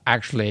just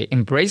actually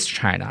embrace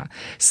China.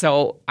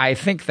 So I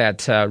think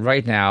that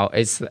right now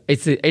it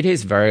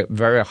is very,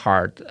 very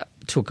hard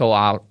to go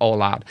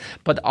all out.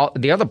 But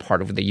the other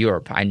part of the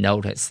Europe, I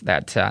noticed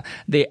that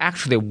they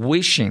actually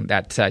wishing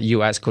that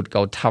U.S. could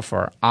go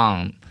tougher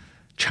on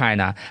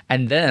China.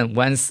 And then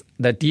once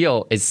the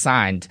deal is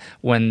signed,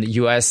 when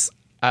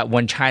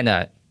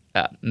China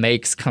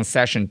makes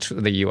concession to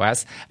the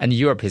U.S. and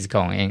Europe is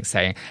going in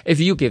saying, if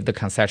you give the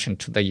concession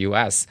to the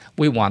U.S.,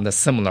 we want the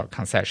similar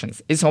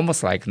concessions. It's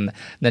almost like the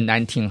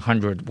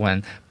 1900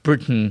 when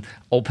Britain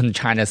opened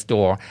China's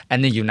door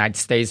and the United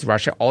States,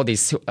 Russia, all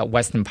these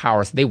Western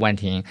powers, they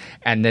went in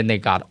and then they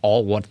got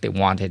all what they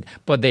wanted.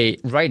 But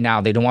right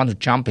now they don't want to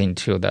jump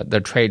into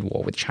the trade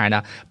war with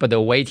China, but they're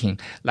waiting.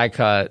 Like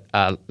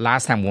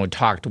last time when we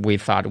talked, we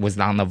thought it was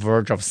on the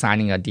verge of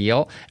signing a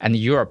deal, and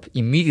Europe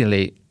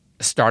immediately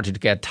started to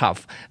get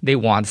tough. They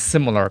want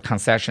similar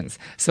concessions.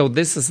 So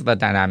this is the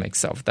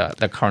dynamics of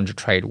the current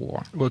trade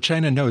war. Well,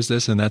 China knows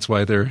this, and that's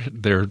why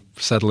they're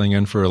settling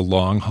in for a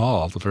long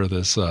haul, for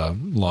this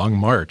long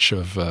march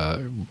of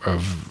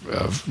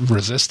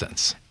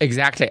resistance.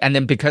 Exactly. And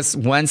then because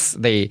once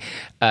they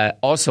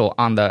also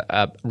on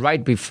the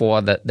right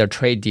before the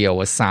trade deal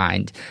was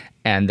signed,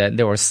 and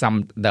there were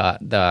some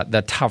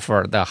the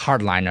tougher, the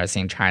hardliners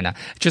in China.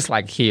 Just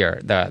like here,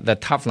 the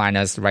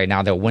tough-liners right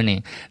now, they're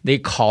winning. They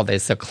call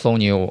this a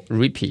colonial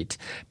repeat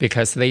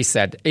because they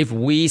said if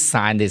we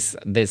sign this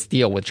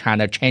deal with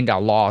China, change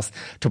our laws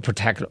to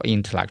protect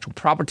intellectual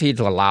property,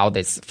 to allow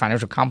these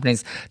financial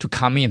companies to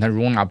come in and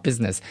ruin our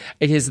business.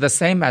 It is the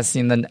same as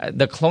in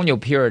the colonial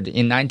period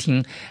in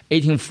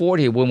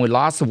 1840 when we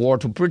lost the war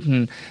to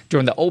Britain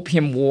during the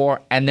Opium War,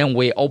 and then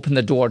we opened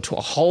the door to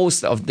a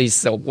host of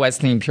these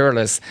Western imperialists.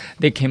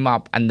 They came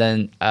up and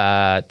then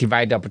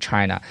divided up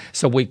China.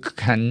 So we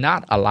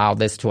cannot allow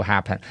this to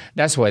happen.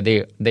 That's why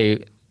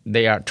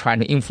they are trying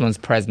to influence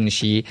President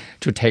Xi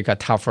to take a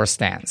tougher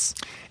stance.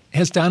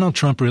 Has Donald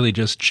Trump really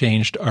just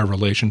changed our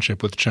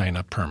relationship with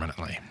China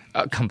permanently?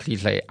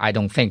 Completely. I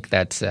don't think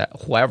that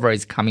whoever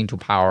is coming to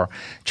power,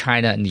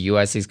 China and the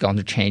U.S. is going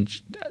to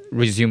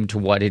resume to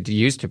what it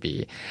used to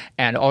be.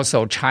 And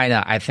also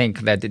China, I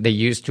think that they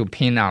used to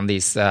pin on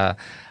these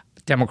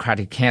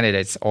Democratic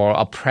candidates or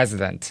a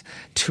president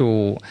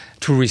to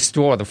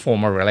restore the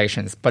former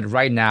relations. But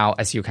right now,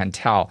 as you can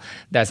tell,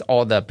 that's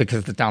all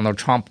because Donald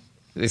Trump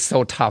is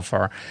so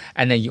tougher.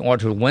 And then in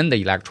order to win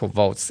the electoral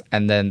votes,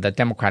 and then the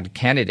Democratic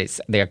candidates,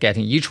 they are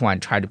getting each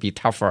one try to be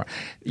tougher.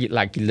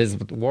 Like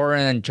Elizabeth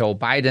Warren, Joe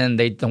Biden,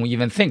 they don't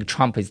even think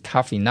Trump is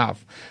tough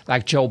enough.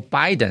 Like Joe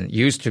Biden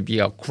used to be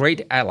a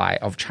great ally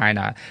of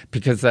China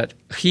because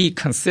he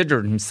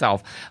considered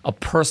himself a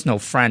personal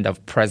friend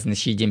of President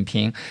Xi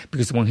Jinping,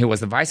 because when he was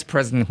the vice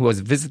president who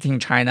was visiting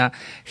China,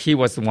 he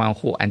was the one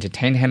who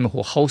entertained him,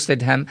 who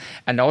hosted him.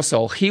 And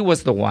also he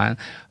was the one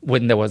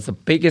when there was the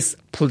biggest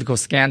political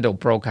scandal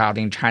broke out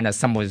in China,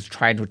 someone was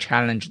trying to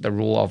challenge the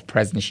rule of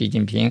President Xi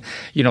Jinping.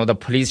 The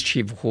police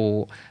chief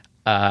who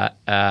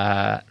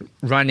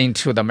run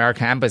into the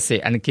American embassy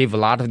and gave a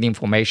lot of the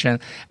information.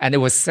 And it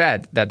was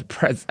said that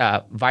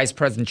Vice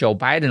President Joe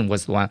Biden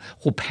was the one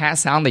who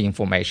passed on the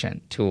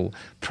information to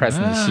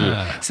President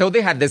Xi. So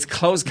they had this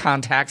close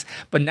contact.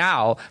 But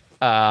now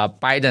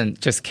Biden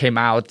just came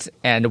out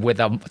and with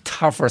a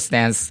tougher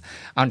stance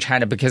on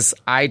China, because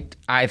I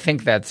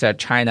think that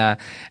China,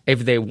 if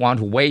they want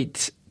to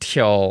wait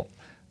till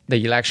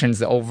the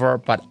election's over,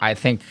 but I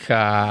think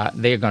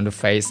they're going to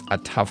face a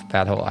tough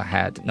battle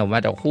ahead, no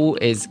matter who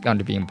is going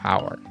to be in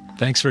power.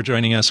 Thanks for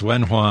joining us,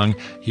 Wen Huang.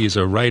 He's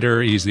a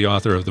writer. He's the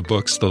author of the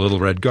books The Little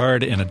Red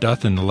Guard and A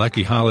Death in the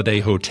Lucky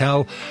Holiday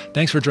Hotel.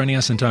 Thanks for joining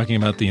us and talking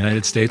about the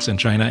United States and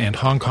China and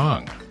Hong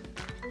Kong.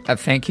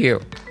 Thank you.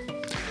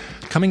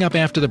 Coming up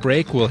after the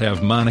break, we'll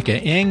have Monica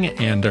Ng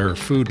and our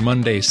Food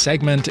Monday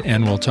segment,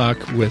 and we'll talk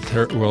with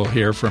her. We'll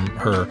hear from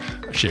her.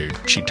 She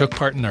took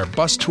part in our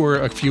bus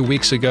tour a few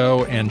weeks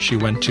ago, and she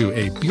went to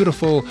a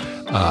beautiful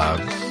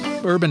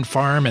urban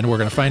farm, and we're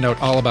going to find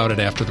out all about it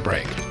after the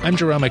break. I'm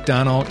Jerome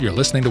McDonnell. You're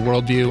listening to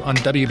Worldview on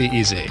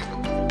WBEZ.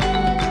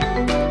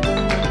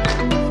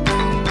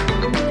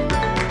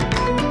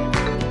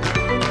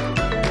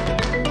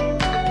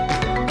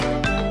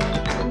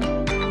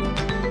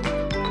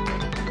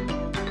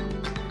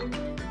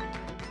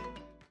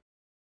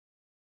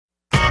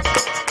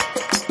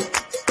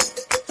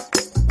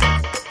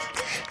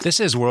 This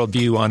is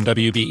Worldview on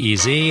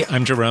WBEZ.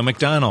 I'm Jerome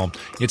McDonnell.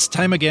 It's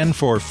time again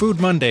for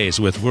Food Mondays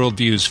with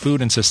Worldview's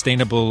food and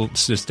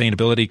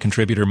sustainability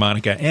contributor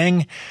Monica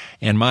Ng.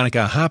 And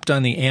Monica hopped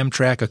on the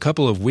Amtrak a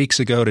couple of weeks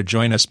ago to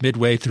join us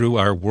midway through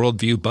our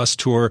Worldview bus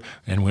tour,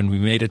 and when we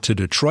made it to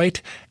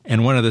Detroit.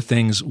 And one of the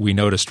things we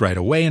noticed right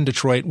away in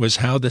Detroit was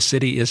how the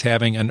city is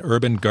having an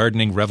urban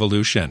gardening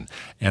revolution.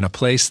 And a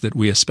place that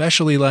we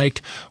especially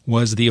liked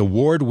was the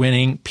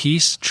award-winning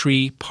Peace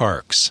Tree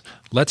Parks.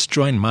 Let's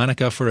join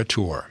Monica for a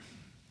tour.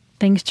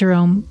 Thanks,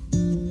 Jerome.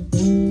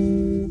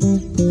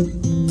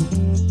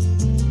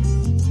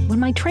 When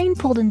my train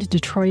pulled into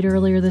Detroit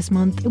earlier this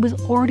month, it was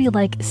already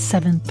like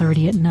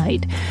 7:30 at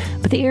night,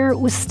 but the air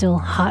was still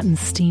hot and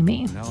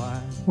steamy.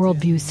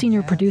 Worldview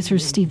senior producer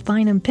Steve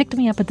Bynum picked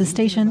me up at the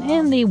station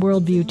in the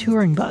Worldview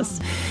touring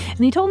bus, and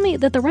he told me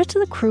that the rest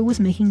of the crew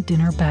was making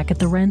dinner back at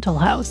the rental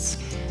house.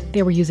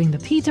 They were using the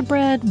pita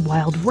bread,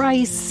 wild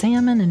rice,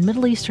 salmon, and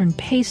Middle Eastern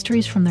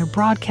pastries from their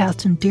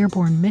broadcast in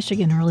Dearborn,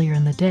 Michigan earlier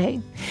in the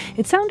day.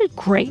 It sounded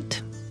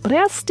great, but I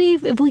asked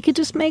Steve if we could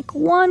just make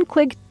one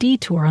quick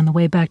detour on the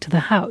way back to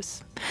the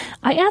house.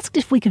 I asked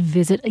if we could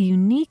visit a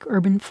unique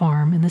urban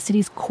farm in the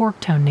city's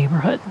Corktown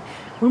neighborhood.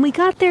 When we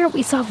got there,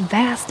 we saw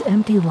vast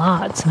empty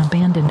lots and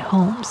abandoned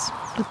homes.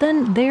 But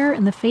then there,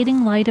 in the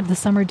fading light of the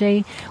summer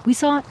day, we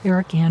saw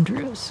Eric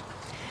Andrews.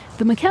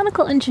 The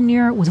mechanical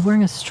engineer was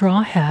wearing a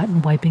straw hat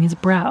and wiping his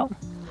brow.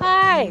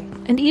 Hi.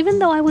 And even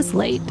though I was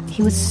late,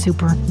 he was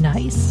super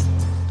nice.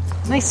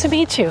 Nice to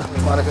meet you.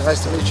 Monica,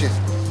 nice to meet you.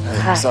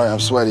 Hey, sorry, I'm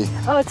sweaty.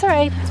 Oh, it's all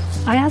right.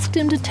 I asked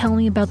him to tell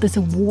me about this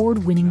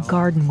award-winning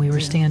garden we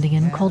were standing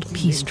in called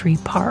Peace Tree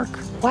Park.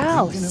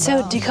 Wow.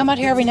 So do you come out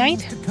here every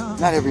night?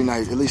 Not every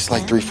night, at least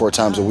like 3-4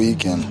 times a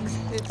week, and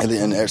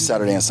every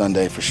Saturday and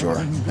Sunday for sure,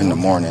 in the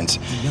mornings.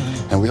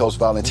 And we host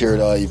volunteer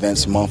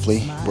events monthly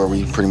where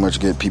we pretty much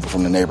get people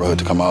from the neighborhood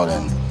to come out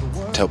and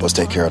to help us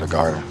take care of the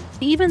garden.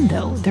 Even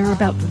though there are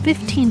about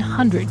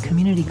 1,500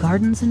 community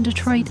gardens in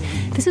Detroit,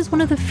 this is one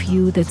of the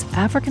few that's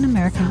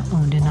African-American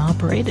owned and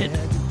operated.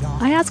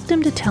 I asked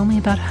him to tell me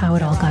about how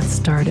it all got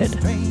started.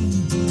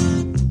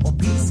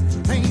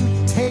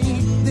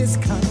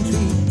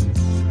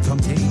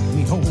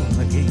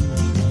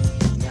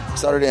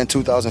 Started in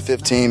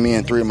 2015, me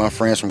and 3 of my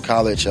friends from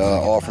college,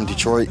 all from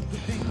Detroit,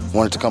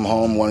 wanted to come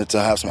home, wanted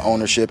to have some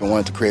ownership, and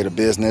wanted to create a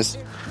business.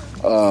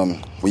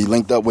 We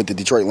linked up with the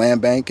Detroit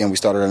Land Bank, and we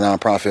started a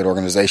nonprofit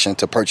organization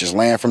to purchase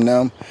land from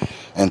them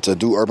and to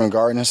do urban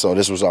gardening. So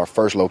this was our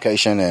first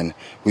location, and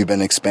we've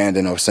been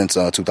expanding since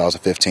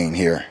 2015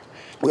 here.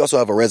 We also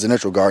have a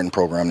residential garden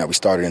program that we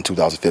started in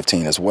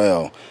 2015 as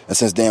well. And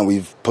since then,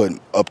 we've put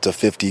up to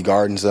 50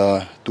 gardens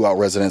throughout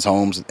residents'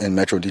 homes in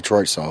Metro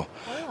Detroit, so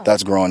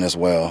that's growing as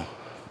well.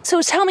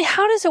 So tell me,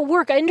 how does it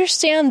work? I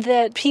understand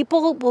that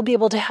people will be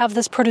able to have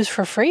this produce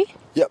for free?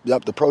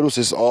 Yep. The produce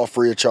is all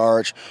free of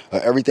charge.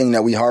 Everything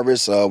that we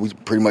harvest, we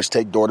pretty much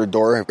take door to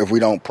door. If we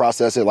don't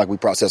process it, like we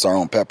process our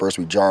own peppers,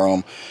 we jar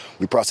them,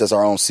 we process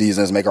our own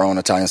seasonings, make our own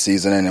Italian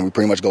seasoning, and we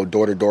pretty much go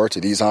door to door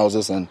to these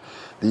houses and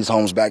these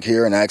homes back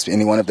here and ask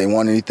anyone if they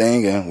want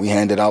anything, and we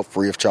hand it out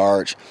free of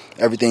charge.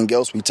 Everything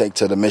else we take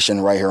to the mission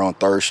right here on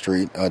 3rd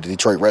Street, the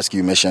Detroit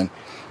Rescue Mission,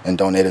 and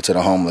donate it to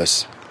the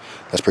homeless.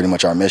 That's pretty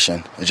much our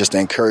mission. It's just to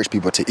encourage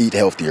people to eat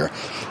healthier.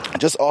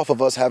 Just off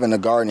of us having a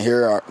garden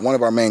here, one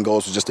of our main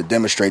goals was just to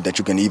demonstrate that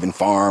you can even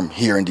farm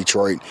here in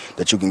Detroit,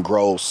 that you can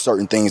grow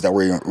certain things that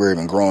we're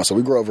even growing. So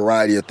we grow a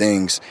variety of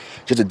things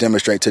just to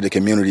demonstrate to the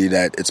community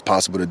that it's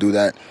possible to do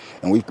that.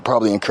 And we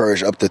probably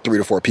encourage up to 3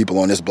 to 4 people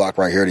on this block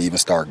right here to even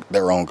start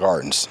their own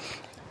gardens.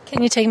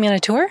 Can you take me on a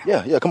tour?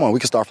 Yeah, come on. We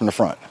can start from the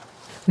front.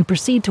 We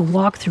proceed to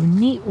walk through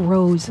neat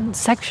rows and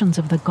sections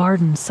of the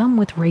garden, some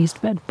with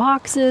raised bed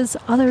boxes,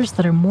 others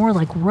that are more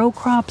like row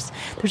crops.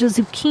 There's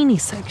a zucchini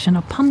section,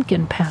 a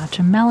pumpkin patch,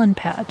 a melon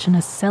patch, and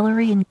a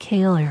celery and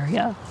kale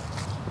area.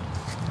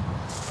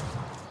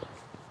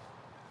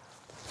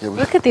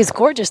 Look at these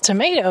gorgeous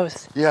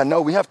tomatoes. Yeah,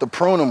 no, we have to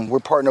prune them. We're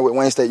partnered with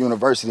Wayne State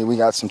University. We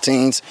got some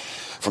teens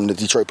from the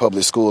Detroit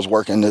Public Schools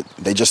working.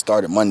 They just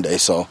started Monday,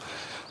 so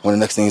one of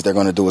the next things they're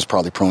going to do is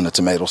probably prune the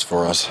tomatoes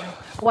for us.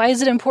 Why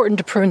is it important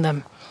to prune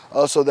them?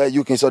 So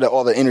that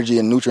all the energy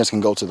and nutrients can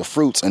go to the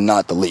fruits and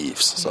not the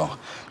leaves. So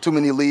too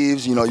many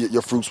leaves,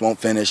 your fruits won't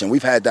finish. And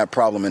we've had that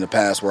problem in the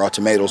past where our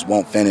tomatoes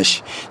won't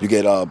finish. You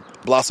get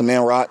blossom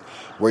end rot,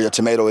 where your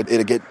tomato,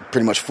 it'll get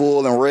pretty much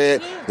full and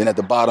red. Then at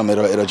the bottom,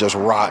 it'll just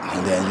rot,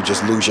 and then you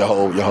just lose your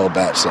whole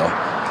batch. So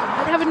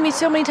That happened to me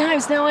so many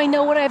times. Now I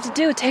know what I have to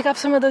do. Take off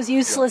some of those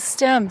useless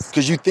stems.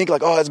 Because you think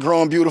like, oh, it's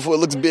growing beautiful. It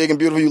looks big and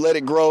beautiful. You let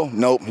it grow.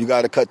 Nope, you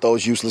got to cut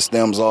those useless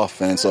stems off.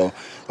 And so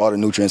all the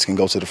nutrients can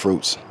go to the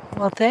fruits.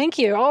 Well, thank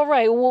you. All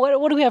right.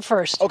 What do we have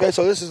first? Okay,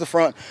 so this is the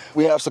front.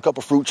 We have a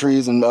couple fruit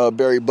trees and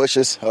berry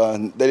bushes.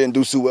 They didn't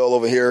do so well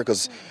over here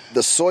because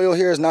the soil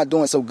here is not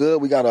doing so good.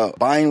 We got a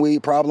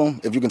bindweed problem.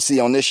 If you can see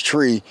on this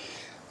tree,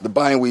 the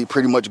bindweed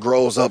pretty much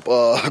grows up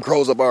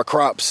our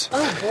crops.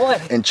 Oh,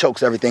 boy. And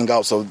chokes everything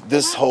out. So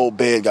this whole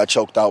bed got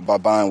choked out by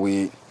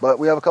bindweed. But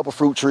we have a couple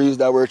fruit trees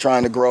that we're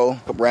trying to grow.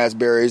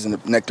 Raspberries and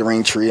a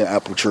nectarine tree, an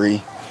apple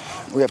tree.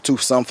 We have 2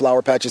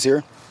 sunflower patches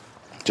here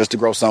just to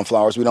grow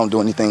sunflowers. We don't do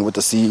anything with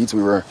the seeds.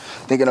 We were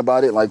thinking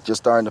about it, like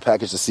just starting to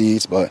package the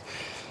seeds. But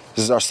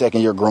this is our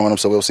 2nd year growing them,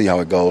 so we'll see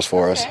how it goes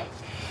for us.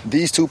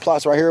 These 2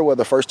 plots right here were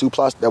the first 2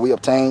 plots that we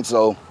obtained.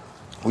 So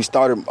we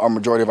started our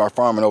majority of our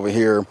farming over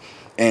here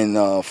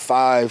in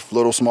 5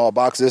 little small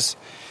boxes.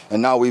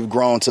 And now we've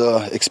grown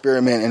to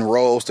experiment in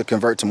rows to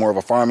convert to more of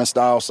a farming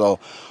style. So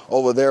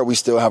over there, we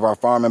still have our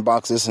farming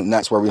boxes, and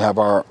that's where we have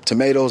our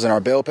tomatoes and our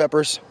bell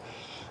peppers.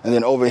 And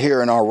then over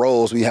here in our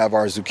rows, we have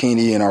our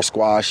zucchini and our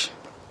squash.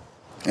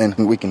 And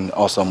we can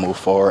also move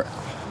forward.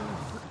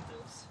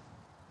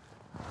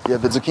 Yeah,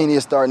 the zucchini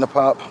is starting to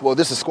pop. Well,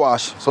 this is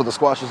squash, so the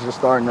squashes are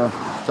starting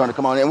to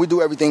come on. And we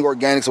do everything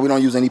organic, so we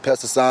don't use any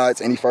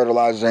pesticides, any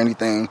fertilizers, or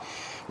anything.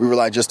 We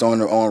rely just on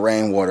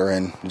rainwater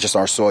and just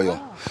our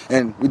soil.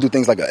 And we do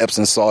things like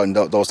Epsom salt and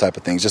those type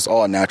of things, just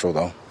all natural,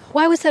 though.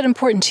 Why was that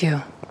important to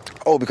you?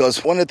 Oh,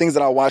 because one of the things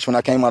that I watched when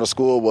I came out of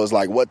school was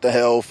like What the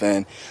Health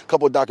and a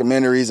couple of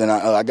documentaries, and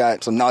I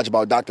got some knowledge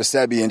about Dr.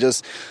 Sebi and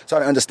just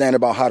started to understand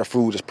about how the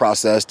food is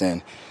processed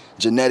and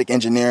genetic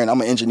engineering.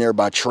 I'm an engineer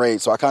by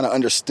trade, so I kind of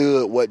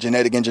understood what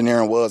genetic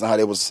engineering was and how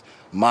they was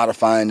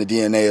modifying the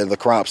DNA of the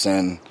crops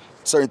and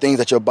certain things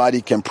that your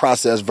body can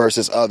process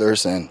versus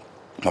others. And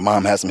my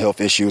mom had some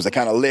health issues that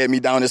kind of led me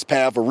down this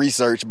path of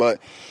research,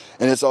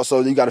 and it's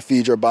also, you got to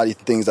feed your body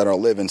things that are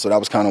living. So that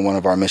was kind of one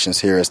of our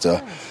missions here, is the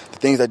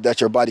things that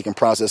your body can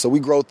process. So we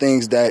grow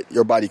things that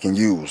your body can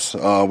use.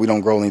 We don't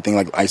grow anything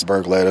like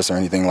iceberg lettuce or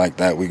anything like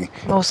that.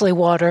 Mostly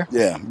water.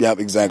 Yeah,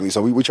 exactly.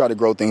 So we try to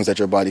grow things that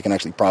your body can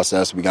actually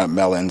process. We got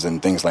melons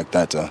and things like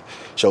that to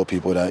show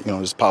people that,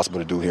 it's possible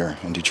to do here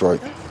in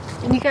Detroit.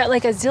 And you got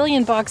like a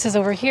zillion boxes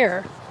over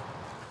here.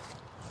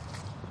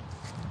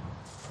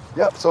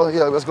 Yep, so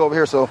let's go over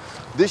here. So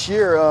this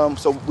year,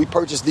 so we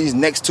purchased these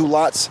next 2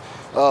 lots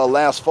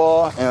last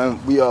fall,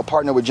 and we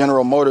partnered with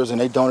General Motors,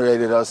 and they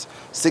donated us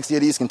 60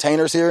 of these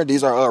containers here.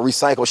 These are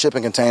recycled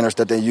shipping containers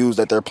that they use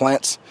at their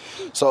plants.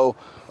 So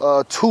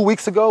 2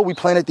 weeks ago, we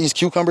planted these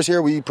cucumbers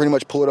here. We pretty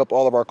much pulled up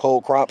all of our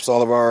cold crops,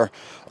 all of our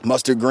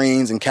mustard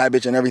greens and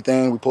cabbage and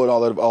everything. We pulled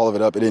all of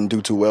it up. It didn't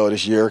do too well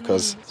this year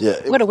because,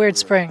 what a weird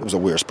spring. It was a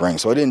weird spring,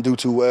 so it didn't do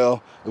too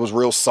well. It was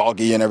real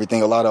soggy and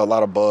everything, a lot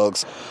of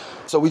bugs.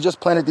 So we just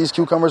planted these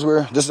cucumbers.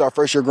 This is our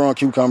first year growing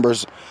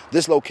cucumbers.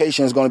 This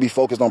location is going to be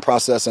focused on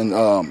processing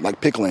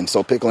like pickling.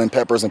 So pickling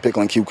peppers and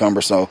pickling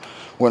cucumbers. So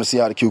we're going to see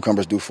how the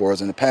cucumbers do for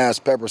us. In the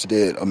past, peppers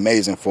did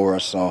amazing for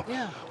us. So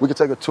we could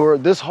take a tour.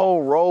 This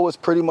whole row is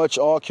pretty much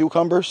all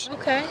cucumbers.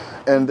 Okay.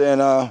 And then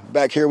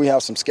back here we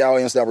have some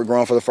scallions that we're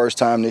growing for the first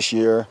time this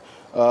year.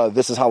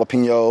 This is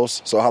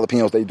jalapenos. So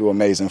jalapenos, they do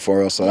amazing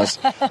for us. So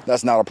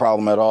that's not a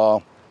problem at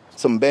all.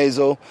 Some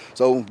basil,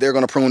 so they're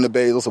going to prune the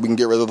basil so we can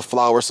get rid of the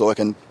flower so it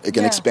can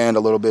expand a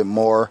little bit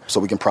more,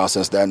 so we can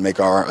process that and make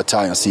our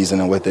Italian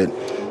seasoning with it.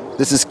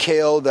 This is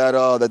kale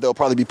that they'll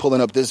probably be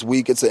pulling up this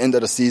week. It's the end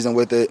of the season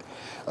with it.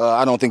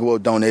 I don't think we'll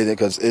donate it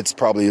because it's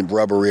probably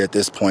rubbery at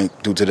this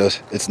point due to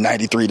it's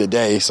 93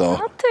 today. So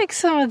I'll take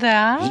some of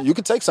that. You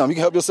can take some. You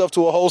can help yourself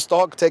to a whole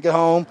stalk, take it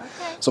home.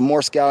 Okay. Some more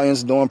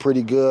scallions doing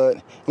pretty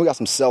good. We got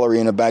some celery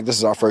in the back. This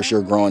is our first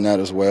year growing that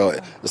as well.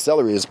 The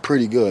celery is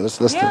pretty good. Let's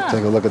take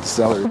a look at the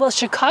celery. Well,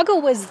 Chicago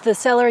was the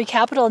celery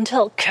capital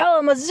until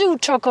Kalamazoo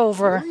took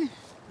over.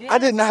 I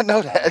did not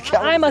know that.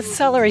 I'm a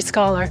celery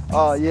scholar.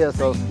 Oh, yeah.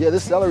 So,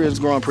 this celery is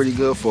growing pretty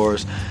good for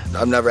us.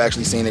 I've never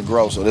actually seen it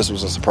grow, so this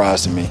was a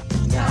surprise to me.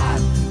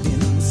 I've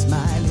been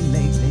smiling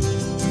lately,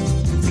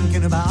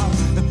 thinking about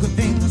the good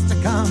things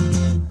to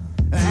come.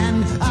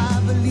 And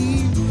I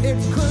believe it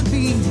could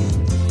be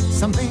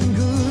something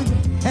good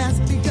has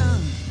begun.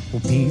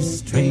 Oh,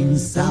 peace train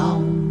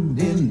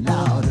sounding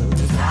louder.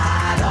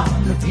 Ride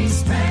on the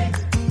peace train.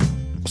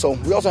 So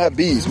we also have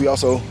bees. We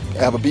also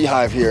have a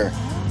beehive here.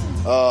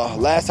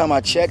 Last time I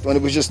checked, when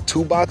it was just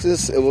 2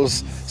 boxes, it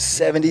was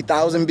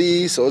 70,000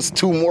 bees. So it's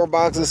 2 more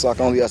boxes. So I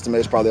can only estimate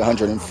it's probably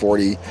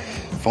 140,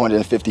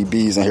 450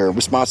 bees in here.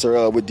 We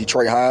sponsor with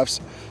Detroit Hives.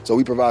 So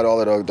we provide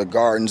all of the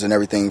gardens and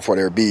everything for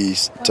their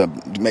bees to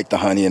make the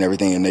honey and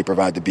everything. And they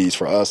provide the bees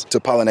for us to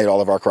pollinate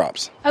all of our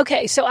crops.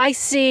 Okay, so I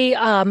see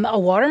a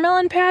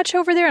watermelon patch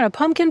over there and a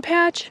pumpkin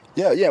patch.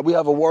 Yeah, we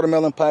have a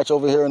watermelon patch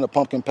over here and a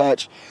pumpkin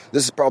patch.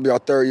 This is probably our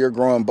 3rd year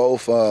growing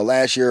both.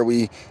 Last year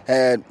we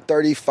had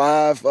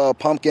 35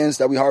 pumpkins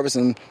that we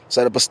harvested and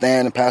set up a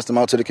stand and passed them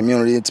out to the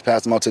community to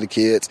pass them out to the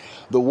kids.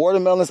 The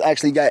watermelons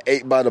actually got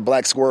ate by the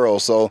black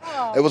squirrels, so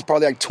it was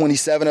probably like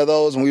 27 of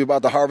those. When we were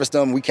about to harvest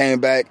them, we came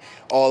back,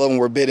 all of them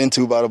were bit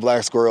into by the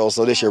black squirrels,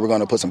 so this year we're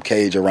going to put some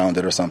cage around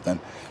it or something.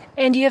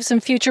 And do you have some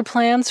future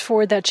plans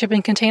for that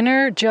shipping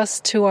container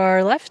just to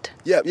our left?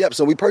 Yep.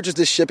 So we purchased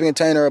this shipping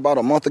container about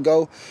a month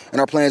ago,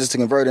 and our plan is to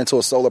convert it into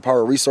a solar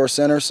power resource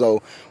center.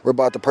 So we're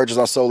about to purchase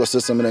our solar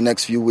system in the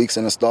next few weeks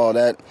and install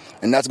that.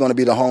 And that's going to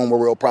be the home where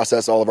we'll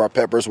process all of our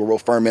peppers, where we'll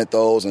ferment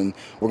those. And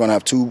we're going to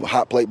have 2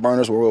 hot plate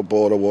burners where we'll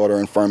boil the water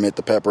and ferment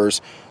the peppers,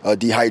 a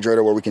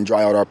dehydrator where we can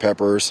dry out our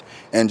peppers,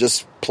 and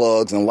just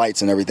plugs and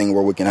lights and everything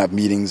where we can have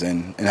meetings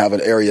and have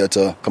an area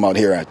to come out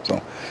here at.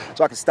 So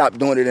I can stop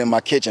doing it in my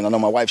kitchen. I know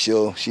my wife,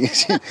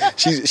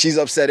 she's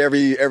upset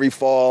every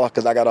fall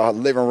because I got a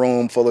living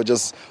room full of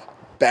just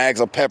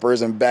bags of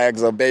peppers and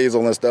bags of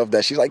basil and stuff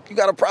that she's like, you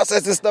got to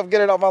process this stuff,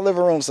 get it out my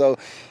living room. So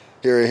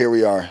here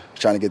we are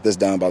trying to get this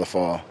done by the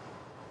fall.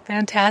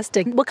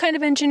 Fantastic. What kind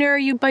of engineer are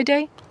you by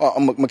day?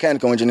 I'm a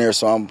mechanical engineer,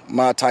 so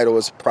my title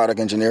is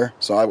product engineer.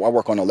 So I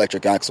work on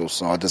electric axles,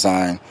 so I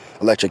design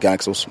electric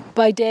axles.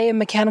 By day, a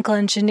mechanical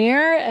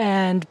engineer,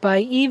 and by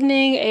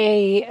evening,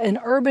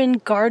 an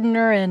urban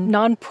gardener and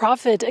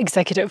nonprofit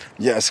executive.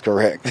 Yes,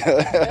 correct.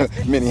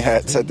 Many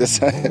hats at this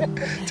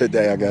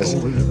today, I guess.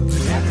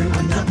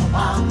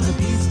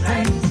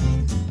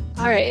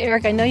 All right,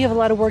 Eric, I know you have a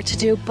lot of work to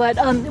do, but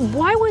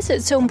why was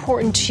it so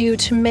important to you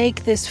to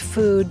make this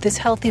food, this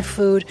healthy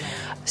food,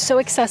 so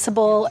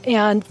accessible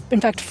and, in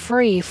fact,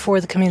 free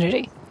for the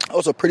community?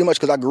 Also, pretty much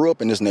because I grew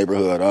up in this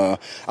neighborhood. I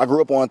grew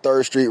up on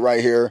 3rd Street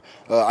right here.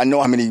 I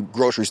know how many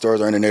grocery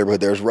stores are in the neighborhood.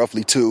 There's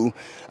roughly 2.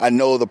 I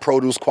know the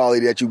produce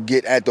quality that you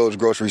get at those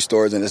grocery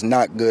stores, and it's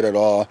not good at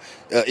all.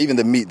 Even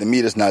the meat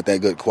is not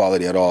that good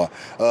quality at all.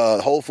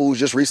 Whole Foods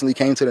just recently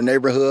came to the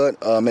neighborhood,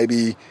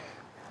 maybe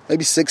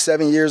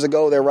 6-7 years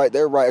ago. They're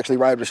actually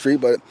right up the street,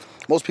 but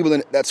most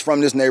people that's from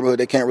this neighborhood,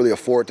 they can't really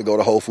afford to go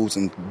to Whole Foods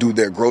and do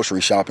their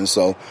grocery shopping.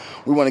 So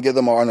we want to give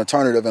them an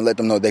alternative and let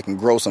them know they can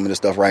grow some of this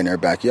stuff right in their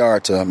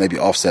backyard to maybe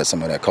offset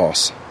some of that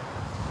cost.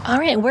 All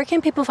right. Where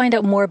can people find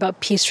out more about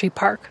Peachtree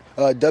Park?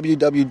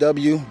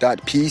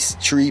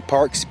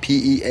 www.peacetreeparks,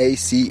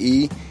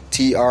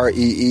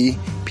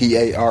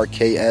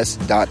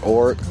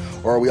 PEACETREEPARKS.org.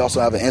 Or we also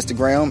have an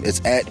Instagram.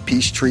 It's at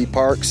Peachtree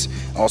Parks.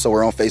 Also,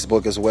 we're on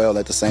Facebook as well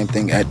at the same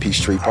thing, at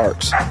Peachtree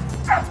Parks.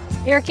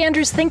 Eric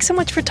Andrews, thanks so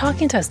much for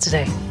talking to us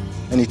today.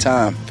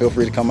 Anytime. Feel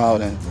free to come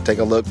out and take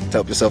a look,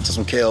 help yourself to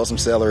some kale, some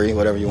celery,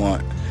 whatever you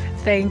want.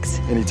 Thanks.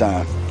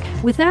 Anytime.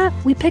 With that,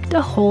 we picked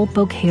a whole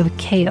bouquet of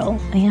kale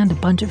and a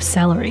bunch of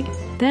celery.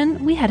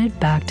 Then we headed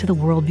back to the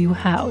Worldview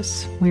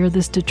House, where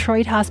this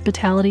Detroit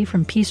hospitality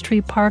from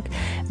Peachtree Park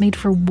made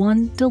for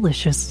one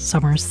delicious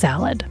summer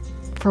salad.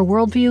 For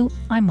Worldview,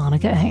 I'm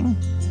Monica Eng.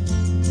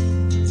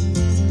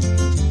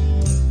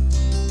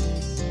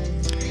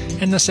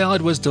 And the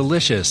salad was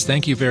delicious.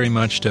 Thank you very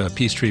much to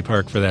Peachtree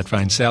Park for that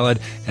fine salad.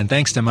 And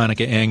thanks to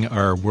Monica Eng,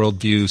 our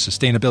Worldview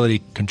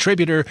sustainability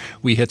contributor.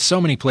 We hit so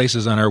many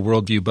places on our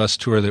Worldview bus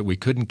tour that we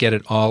couldn't get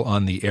it all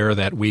on the air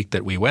that week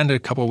that we went a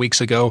couple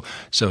weeks ago.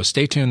 So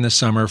stay tuned this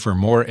summer for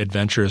more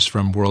adventures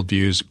from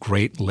Worldview's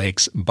Great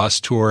Lakes bus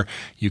tour.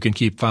 You can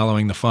keep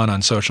following the fun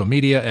on social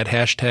media at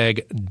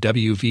hashtag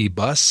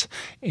WVBus.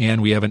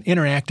 And we have an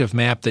interactive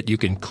map that you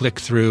can click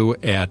through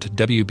at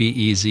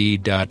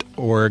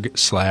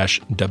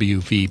wbez.org/WVBus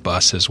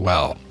as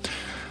well.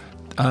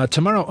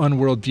 Tomorrow on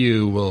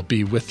Worldview, we'll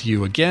be with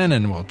you again,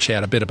 and we'll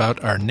chat a bit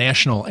about our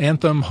national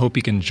anthem. Hope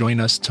you can join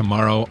us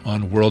tomorrow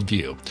on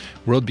Worldview.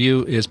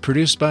 Worldview is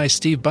produced by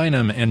Steve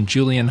Bynum and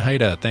Julian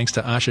Haida. Thanks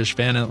to Ashish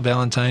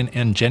Valentine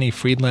and Jenny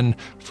Friedland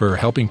for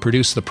helping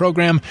produce the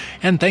program.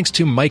 And thanks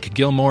to Mike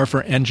Gilmore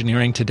for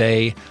engineering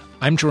today.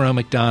 I'm Jerome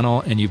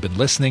McDonnell, and you've been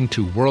listening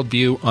to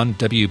Worldview on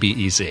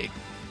WBEZ.